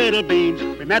took a little beans.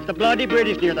 We met the bloody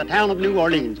British near the town of New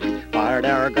Orleans. We fired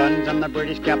our guns and the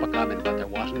British kept a-coming, but there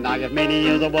wasn't nigh as many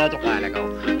as there was a while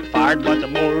ago. We fired once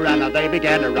more and they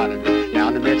began to run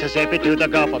down the Mississippi to the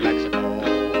Gulf of Mexico.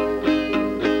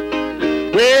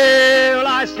 Well,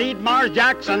 I seed Mars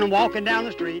Jackson walking down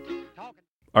the street.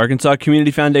 Arkansas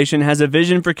Community Foundation has a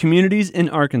vision for communities in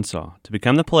Arkansas to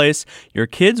become the place your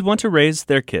kids want to raise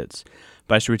their kids.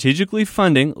 By strategically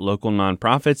funding local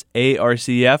nonprofits,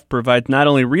 ARCF provides not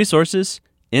only resources,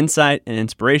 insight, and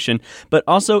inspiration, but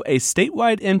also a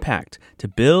statewide impact to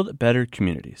build better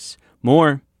communities.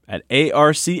 More at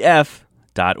arcf.org.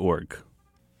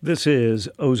 This is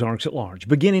Ozarks at Large.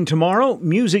 Beginning tomorrow,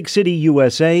 Music City,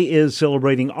 USA is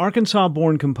celebrating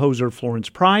Arkansas-born composer Florence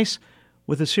Price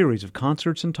with a series of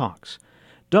concerts and talks.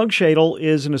 Doug Shadle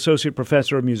is an associate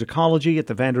professor of musicology at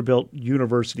the Vanderbilt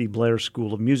University Blair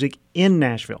School of Music in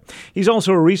Nashville. He's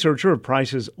also a researcher of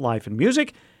Price's life and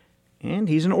music, and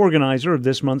he's an organizer of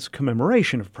this month's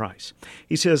commemoration of Price.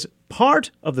 He says part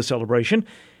of the celebration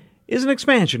is an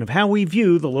expansion of how we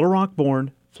view the Little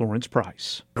Rock-born Florence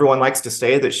Price. Everyone likes to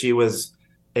say that she was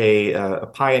a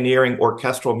pioneering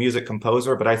orchestral music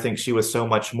composer, but I think she was so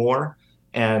much more.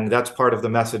 And that's part of the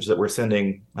message that we're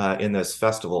sending in this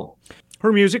festival.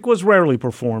 Her music was rarely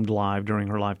performed live during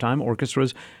her lifetime.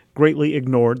 Orchestras greatly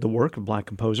ignored the work of black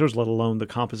composers, let alone the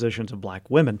compositions of black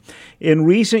women. In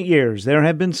recent years, there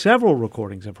have been several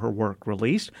recordings of her work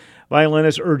released.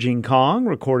 Violinist Urging Kong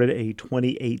recorded a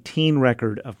 2018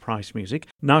 record of Price music.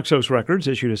 Naxos Records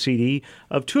issued a CD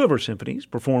of 2 of her symphonies,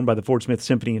 performed by the Fort Smith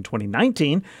Symphony in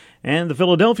 2019, and the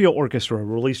Philadelphia Orchestra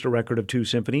released a record of 2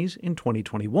 symphonies in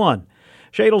 2021.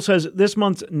 Shadle says this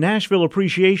month's Nashville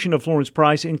appreciation of Florence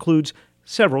Price includes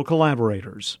several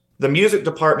collaborators. The music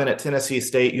department at Tennessee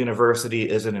State University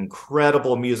is an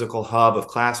incredible musical hub of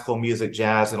classical music,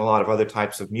 jazz, and a lot of other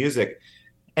types of music.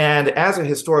 And as a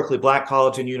historically black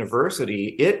college and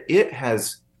university, it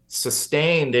has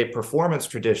sustained a performance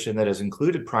tradition that has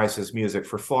included Price's music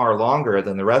for far longer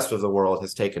than the rest of the world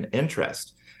has taken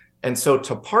interest. And so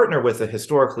to partner with a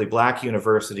historically black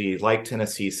university like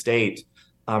Tennessee State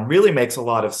really makes a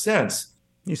lot of sense.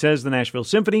 He says the Nashville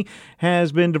Symphony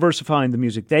has been diversifying the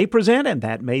music they present, and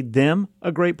that made them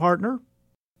a great partner.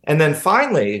 And then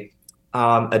finally,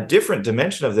 a different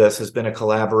dimension of this has been a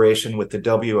collaboration with the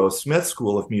W.O. Smith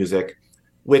School of Music,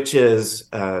 which is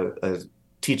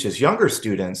teaches younger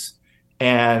students,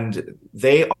 and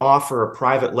they offer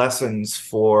private lessons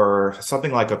for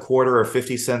something like $0.25 or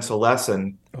 50 cents a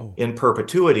lesson in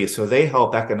perpetuity. So they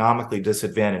help economically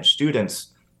disadvantaged students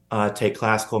take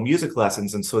classical music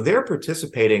lessons. And so they're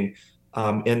participating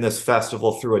in this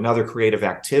festival through another creative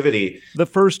activity. The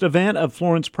first event of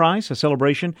Florence Price, a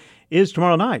celebration, is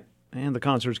tomorrow night, and the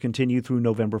concerts continue through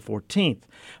November 14th.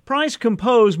 Price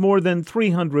composed more than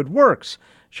 300 works.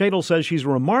 Shadle says she's a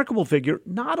remarkable figure,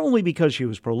 not only because she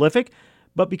was prolific,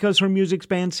 but because her music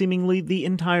spans seemingly the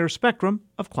entire spectrum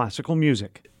of classical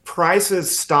music.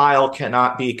 Price's style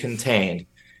cannot be contained.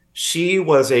 She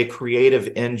was a creative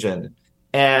engine.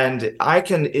 And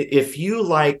if you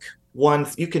like one,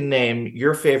 you can name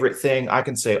your favorite thing. I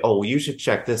can say, oh, well, you should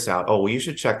check this out. Oh, well, you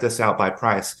should check this out by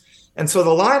Price. And so the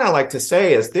line I like to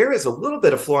say is there is a little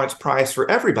bit of Florence Price for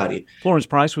everybody. Florence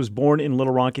Price was born in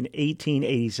Little Rock in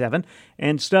 1887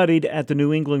 and studied at the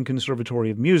New England Conservatory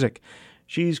of Music.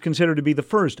 She's considered to be the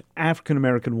first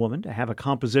African-American woman to have a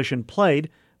composition played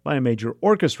by a major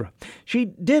orchestra. She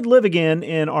did live again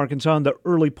in Arkansas in the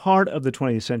early part of the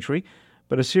 20th century,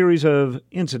 but a series of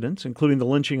incidents, including the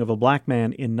lynching of a black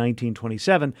man in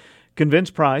 1927,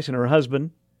 convinced Price and her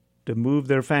husband to move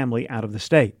their family out of the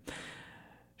state.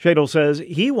 Shadle says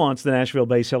he wants the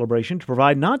Nashville-based celebration to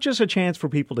provide not just a chance for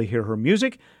people to hear her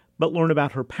music, but learn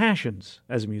about her passions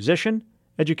as a musician,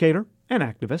 educator, and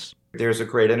activist. There's a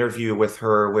great interview with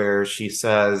her where she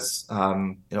says,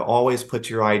 always put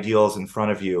your ideals in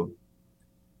front of you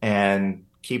and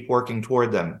keep working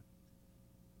toward them.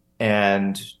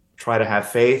 And try to have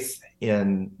faith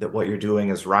in that what you're doing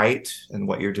is right and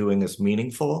what you're doing is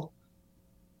meaningful.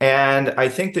 And I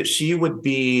think that she would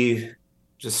be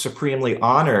just supremely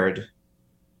honored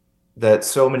that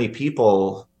so many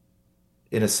people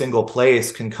in a single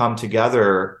place can come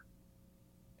together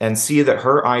and see that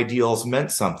her ideals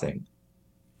meant something,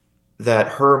 that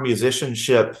her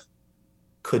musicianship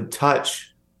could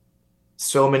touch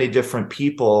so many different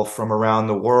people from around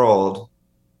the world,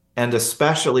 and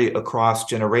especially across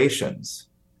generations.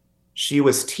 She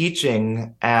was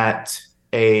teaching at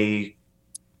a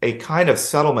kind of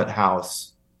settlement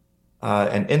house,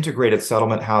 an integrated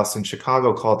settlement house in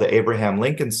Chicago called the Abraham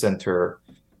Lincoln Center,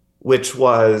 which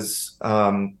was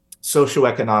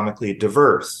socioeconomically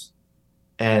diverse.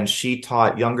 And she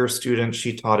taught younger students,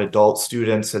 she taught adult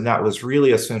students, and that was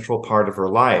really a central part of her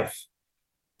life.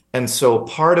 And so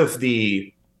part of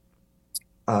the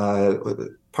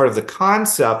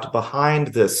concept behind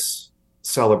this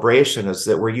celebration is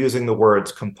that we're using the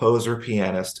words composer,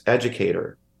 pianist,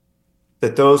 educator,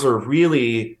 that those are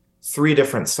really three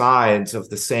different sides of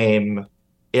the same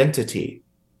entity.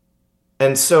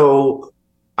 And so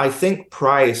I think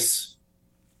Price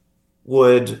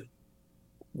would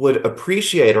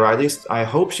appreciate, or at least I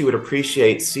hope she would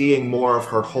appreciate, seeing more of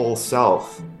her whole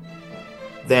self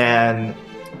than,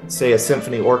 say, a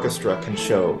symphony orchestra can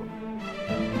show.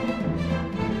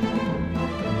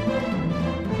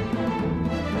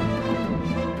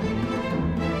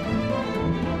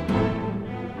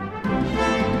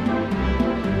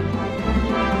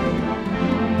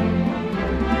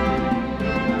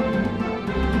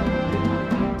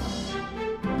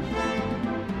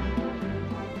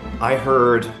 I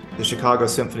heard the Chicago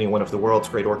Symphony, one of the world's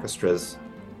great orchestras,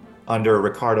 under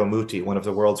Riccardo Muti, one of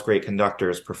the world's great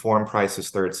conductors, perform Price's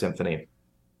Third Symphony.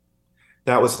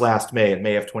 That was last May, in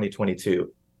May of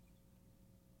 2022.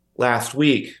 Last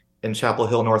week in Chapel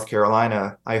Hill, North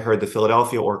Carolina, I heard the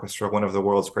Philadelphia Orchestra, one of the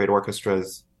world's great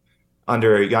orchestras,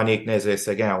 under Yannick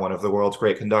Nézet-Séguin, one of the world's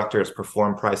great conductors,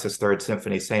 perform Price's Third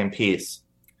Symphony, same piece.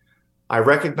 I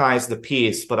recognized the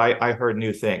piece, but I heard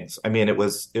new things. I mean, it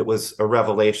was a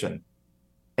revelation.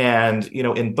 And,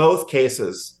 in both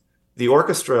cases, the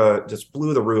orchestra just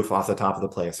blew the roof off the top of the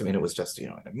place. I mean, it was just,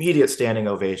 an immediate standing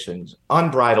ovation,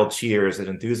 unbridled cheers and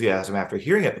enthusiasm after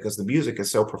hearing it because the music is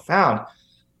so profound.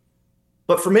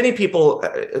 But for many people,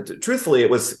 truthfully, it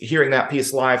was hearing that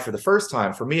piece live for the first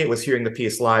time. For me, it was hearing the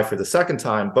piece live for the second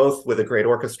time, both with a great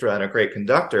orchestra and a great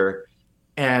conductor.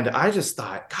 And I just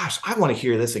thought, gosh, I want to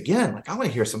hear this again. Like, I want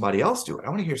to hear somebody else do it. I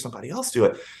want to hear somebody else do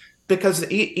it. Because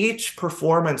each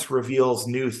performance reveals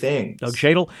new things. Doug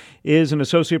Shadle is an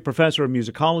associate professor of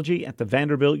musicology at the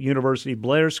Vanderbilt University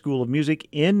Blair School of Music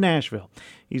in Nashville.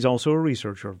 He's also a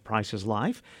researcher of Price's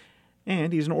life.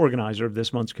 and he's an organizer of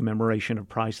this month's commemoration of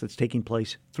Price that's taking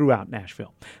place throughout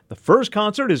Nashville. The first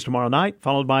concert is tomorrow night,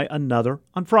 followed by another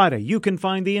on Friday. You can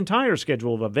find the entire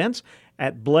schedule of events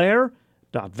at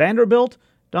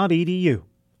blair.vanderbilt.edu.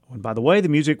 And by the way, the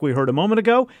music we heard a moment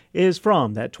ago is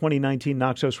from that 2019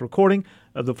 Naxos recording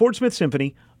of the Fort Smith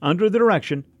Symphony under the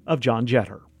direction of John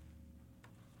Jeter.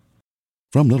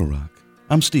 From Little Rock,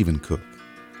 I'm Stephen Cook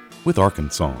with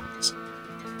Arkansas.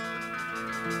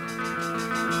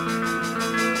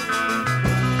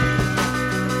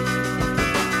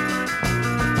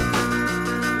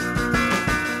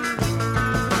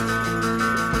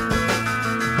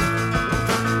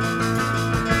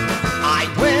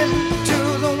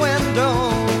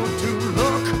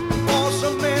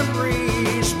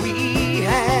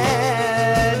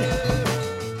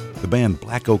 The band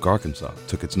Black Oak, Arkansas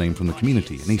took its name from the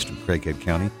community in eastern Craighead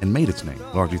County and made its name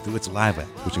largely through its live act,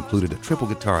 which included a triple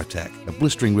guitar attack, a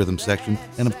blistering rhythm section,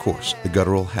 and of course, the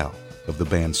guttural howl of the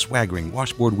band's swaggering,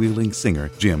 washboard-wielding singer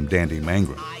Jim Dandy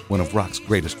Mangrum, one of rock's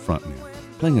greatest frontmen.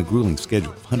 Playing a grueling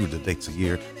schedule of hundreds of dates a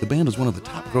year, the band was one of the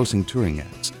top-grossing touring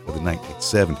acts of the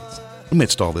 1970s.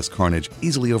 Amidst all this carnage,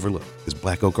 easily overlooked is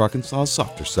Black Oak, Arkansas's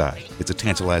softer side. It's a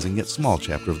tantalizing yet small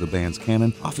chapter of the band's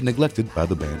canon, often neglected by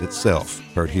the band itself.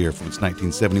 Heard here from its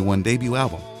 1971 debut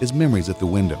album is Memories at the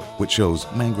Window, which shows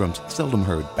Mangrum's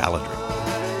seldom-heard balladry.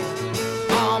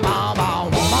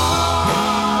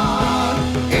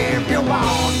 If you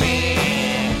want me,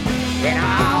 then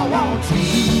I want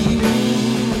you.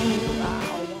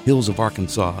 Hills of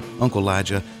Arkansas, Uncle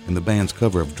Elijah, and the band's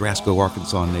cover of Drasco,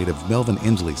 Arkansas native Melvin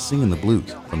Inslee Singin' the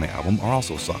Blues from the album are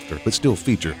also softer, but still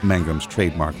feature Mangrum's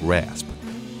trademark rasp.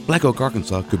 Black Oak,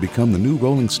 Arkansas could become the new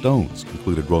Rolling Stones,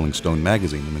 concluded Rolling Stone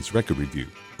magazine in its record review.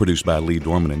 Produced by Lee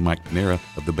Dorman and Mike Panera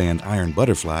of the band Iron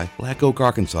Butterfly, Black Oak,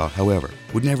 Arkansas, however,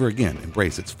 would never again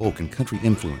embrace its folk and country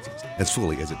influences as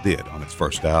fully as it did on its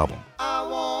first album.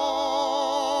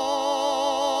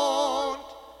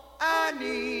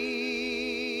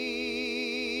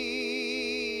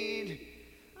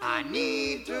 I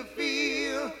need to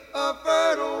feel a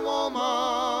fertile woman.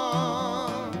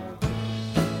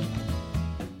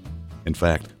 In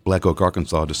fact, Black Oak,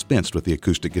 Arkansas dispensed with the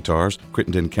acoustic guitars,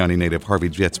 Crittenden County native Harvey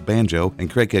Jett's banjo, and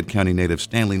Craighead County native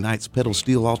Stanley Knight's pedal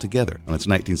steel altogether on its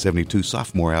 1972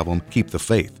 sophomore album, Keep the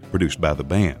Faith, produced by the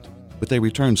band. But they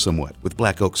returned somewhat with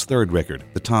Black Oak's third record,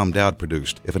 the Tom Dowd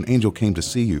produced If an Angel Came to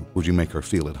See You, Would You Make Her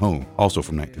Feel at Home, also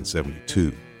from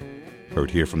 1972. Heard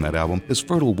here from that album is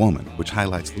Fertile Woman, which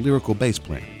highlights the lyrical bass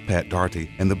playing, Pat Doherty,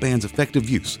 and the band's effective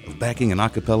use of backing and a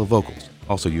cappella vocals,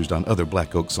 also used on other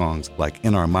Black Oak songs like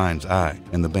In Our Mind's Eye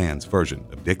and the band's version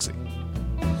of Dixie.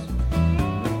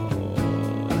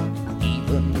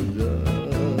 Even the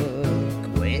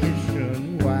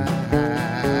question why,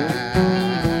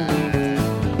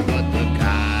 but the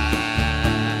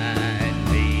kind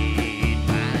made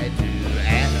by two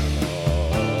animals.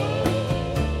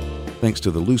 Thanks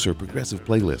to the looser progressive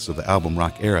playlists of the album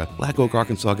rock era, Black Oak,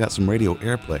 Arkansas got some radio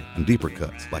airplay and deeper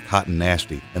cuts like Hot and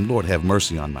Nasty and Lord Have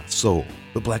Mercy on My Soul.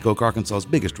 But Black Oak, Arkansas's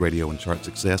biggest radio and chart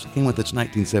success came with its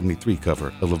 1973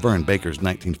 cover of Laverne Baker's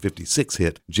 1956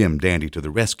 hit, Jim Dandy to the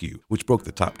Rescue, which broke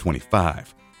the top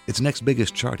 25. Its next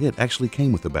biggest chart hit actually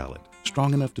came with a ballad,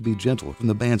 Strong Enough to Be Gentle, from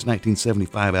the band's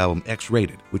 1975 album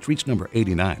X-Rated, which reached number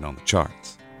 89 on the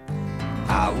charts.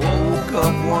 I woke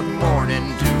up one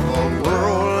morning to a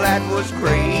world that was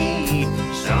gray.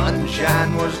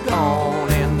 Sunshine was gone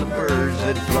and the birds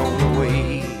had flown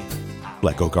away.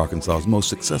 Black Oak, Arkansas's most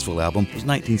successful album was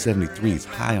 1973's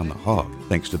High on the Hog,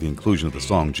 thanks to the inclusion of the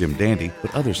song Jim Dandy,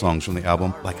 but other songs from the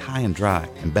album, like High and Dry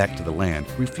and Back to the Land,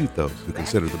 refute those who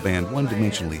consider the band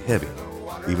one-dimensionally heavy,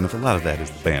 even if a lot of that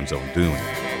is the band's own doing.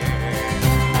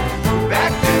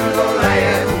 Back to the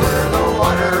land where the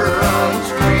water runs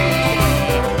free.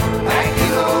 Back to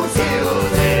those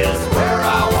hills is where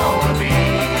I want to be.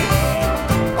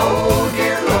 Oh,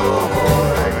 dear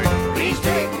Lord, please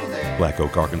take me there. Black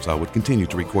Oak, Arkansas would continue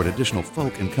to record additional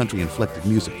folk and country-inflected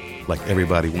music, like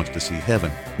Everybody Wants to See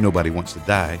Heaven, Nobody Wants to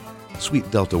Die, Sweet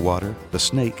Delta Water, The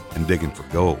Snake, and Digging for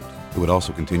Gold. It would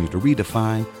also continue to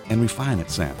redefine and refine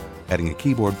its sound, adding a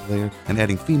keyboard player and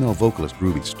adding female vocalist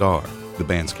Ruby Starr. The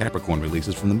band's Capricorn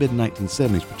releases from the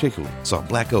mid-1970s particularly saw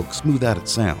Black Oak smooth out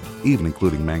its sound, even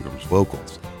including Mangrum's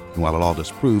vocals. And while it all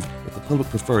disproved that the public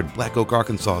preferred Black Oak,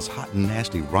 Arkansas's hot and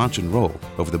nasty raunch and roll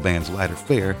over the band's lighter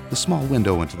fare, the small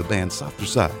window into the band's softer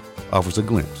side offers a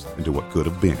glimpse into what could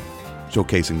have been.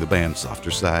 Showcasing the band's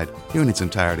softer side, here in its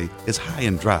entirety, is High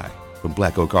and Dry from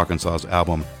Black Oak, Arkansas's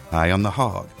album High on the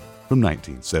Hog from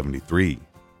 1973.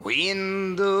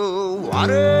 When the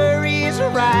water is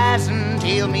rising,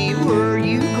 tell me where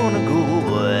you gonna go.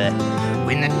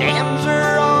 when the dams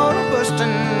are all busting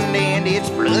and it's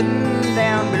flooding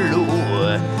down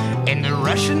below, and the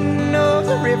rushing of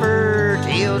the river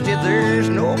tells you there's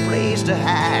no place to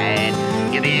hide.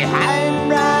 You'll be high and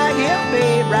dry, yeah,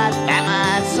 babe, right by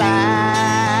my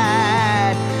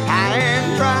side. High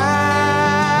and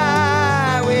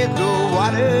dry with the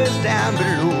waters down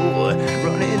below,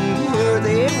 running where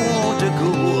they want to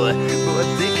go, but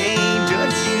they can't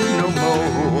touch you no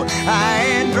more. High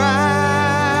and dry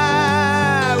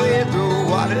with the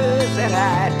waters at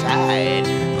high tide,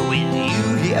 with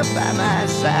you here by my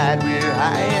side, we're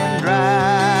high and dry.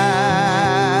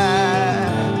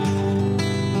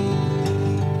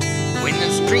 When the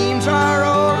streams are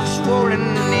all swollen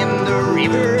and the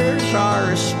rivers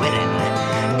are swelling,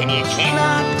 and you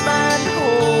cannot find a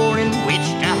hole in which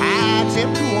to hide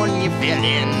except the one you fell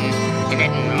in, and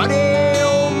that muddy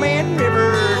old man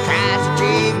river tries to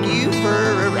take you for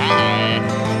a ride,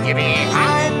 you'll be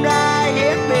high and dry,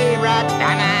 yeah, babe, right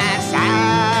by my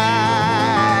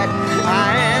side.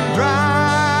 High and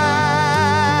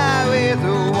dry with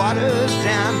the waters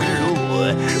down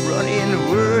below, running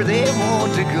where they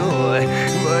want to go,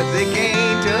 but they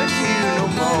can't touch you no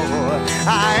more.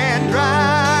 High and dry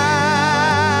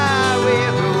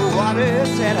with the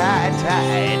waters at high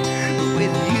tide,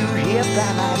 with you here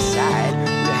by my side,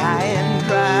 we're high and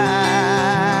dry.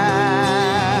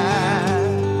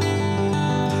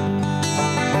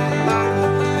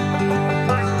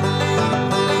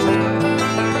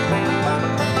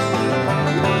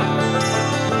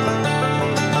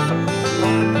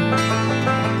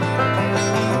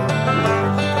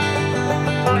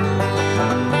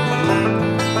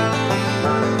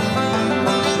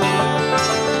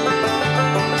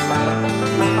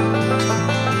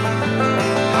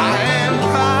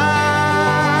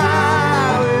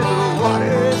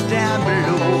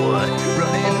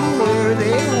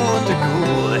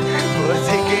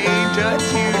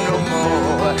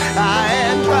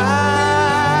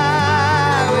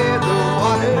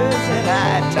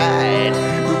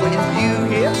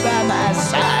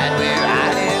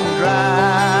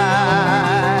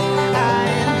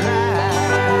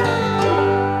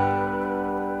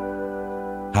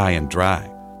 High and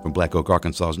Dry from Black Oak,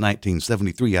 Arkansas's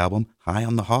 1973 album, High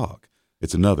on the Hog.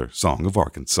 It's another song of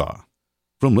Arkansas.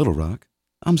 From Little Rock,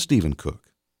 I'm Stephen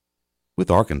Cook with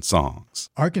Arkansongs.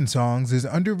 Arkansongs is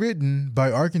underwritten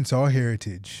by Arkansas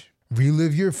Heritage.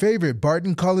 Relive your favorite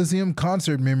Barton Coliseum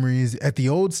concert memories at the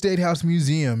Old State House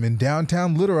Museum in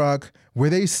downtown Little Rock,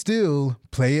 where they still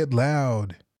play it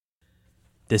loud.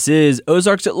 This is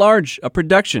Ozarks at Large, a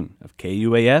production of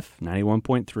KUAF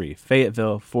 91.3,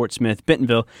 Fayetteville, Fort Smith,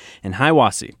 Bentonville, and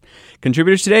Hiawassee.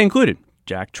 Contributors today included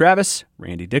Jack Travis,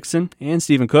 Randy Dixon, and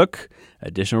Stephen Cook.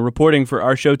 Additional reporting for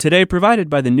our show today provided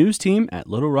by the news team at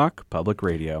Little Rock Public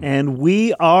Radio. And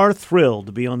we are thrilled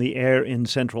to be on the air in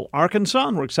Central Arkansas,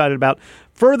 and we're excited about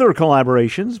further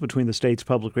collaborations between the state's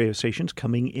public radio stations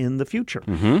coming in the future.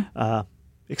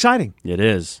 Exciting. It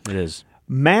is. It is.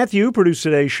 Matthew produced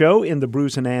today's show in the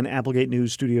Bruce and Ann Applegate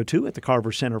News Studio 2 at the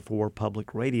Carver Center for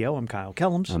Public Radio. I'm Kyle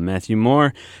Kellums. I'm Matthew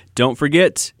Moore. Don't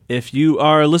forget, if you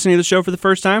are listening to the show for the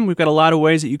first time, we've got a lot of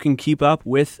ways that you can keep up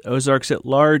with Ozarks at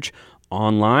Large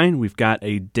online. We've got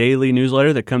a daily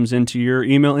newsletter that comes into your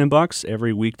email inbox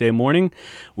every weekday morning.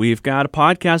 We've got a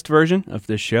podcast version of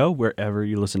this show wherever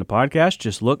you listen to podcasts.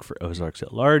 Just look for Ozarks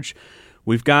at Large.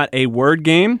 We've got a word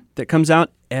game that comes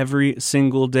out every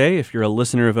single day. If you're a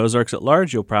listener of Ozarks at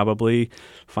Large, you'll probably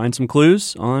find some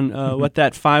clues on what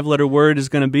that 5-letter word is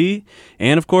going to be.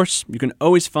 And, of course, you can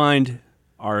always find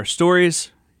our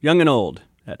stories, young and old,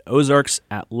 at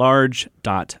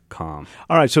ozarksatlarge.com.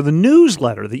 All right, so the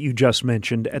newsletter that you just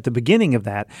mentioned at the beginning of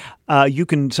that, you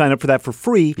can sign up for that for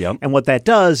free. Yep. And what that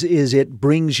does is it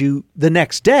brings you the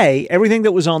next day everything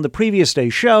that was on the previous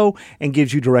day's show and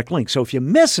gives you direct links. So if you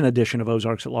miss an edition of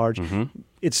Ozarks at Large,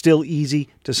 it's still easy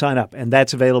to sign up, and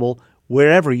that's available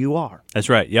wherever you are. That's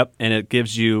right, yep. And it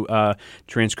gives you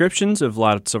transcriptions of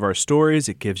lots of our stories.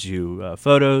 It gives you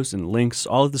photos and links,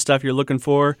 all of the stuff you're looking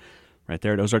for, right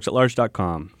there at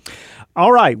ozarksatlarge.com.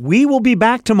 All right, we will be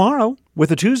back tomorrow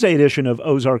with a Tuesday edition of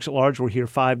Ozarks at Large. We're here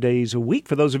 5 days a week.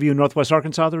 For those of you in Northwest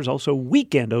Arkansas, there's also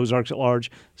weekend Ozarks at Large,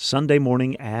 Sunday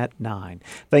morning at 9.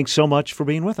 Thanks so much for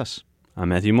being with us. I'm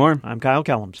Matthew Moore. I'm Kyle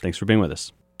Kellums. Thanks for being with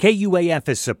us. KUAF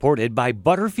is supported by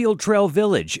Butterfield Trail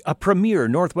Village, a premier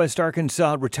Northwest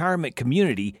Arkansas retirement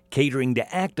community catering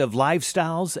to active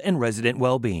lifestyles and resident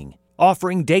well-being.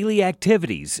 Offering daily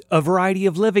activities, a variety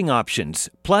of living options,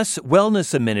 plus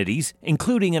wellness amenities,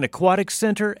 including an aquatic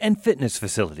center and fitness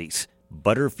facilities.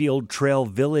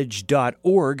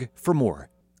 ButterfieldTrailVillage.org for more.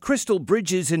 Crystal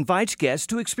Bridges invites guests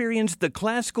to experience the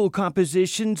classical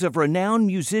compositions of renowned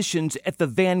musicians at the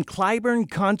Van Cliburn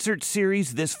Concert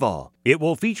Series this fall. It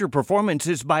will feature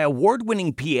performances by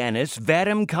award-winning pianists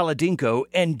Vadim Kaladinko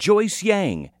and Joyce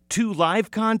Yang. 2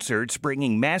 live concerts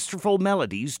bringing masterful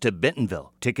melodies to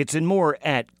Bentonville. Tickets and more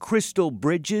at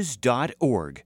crystalbridges.org.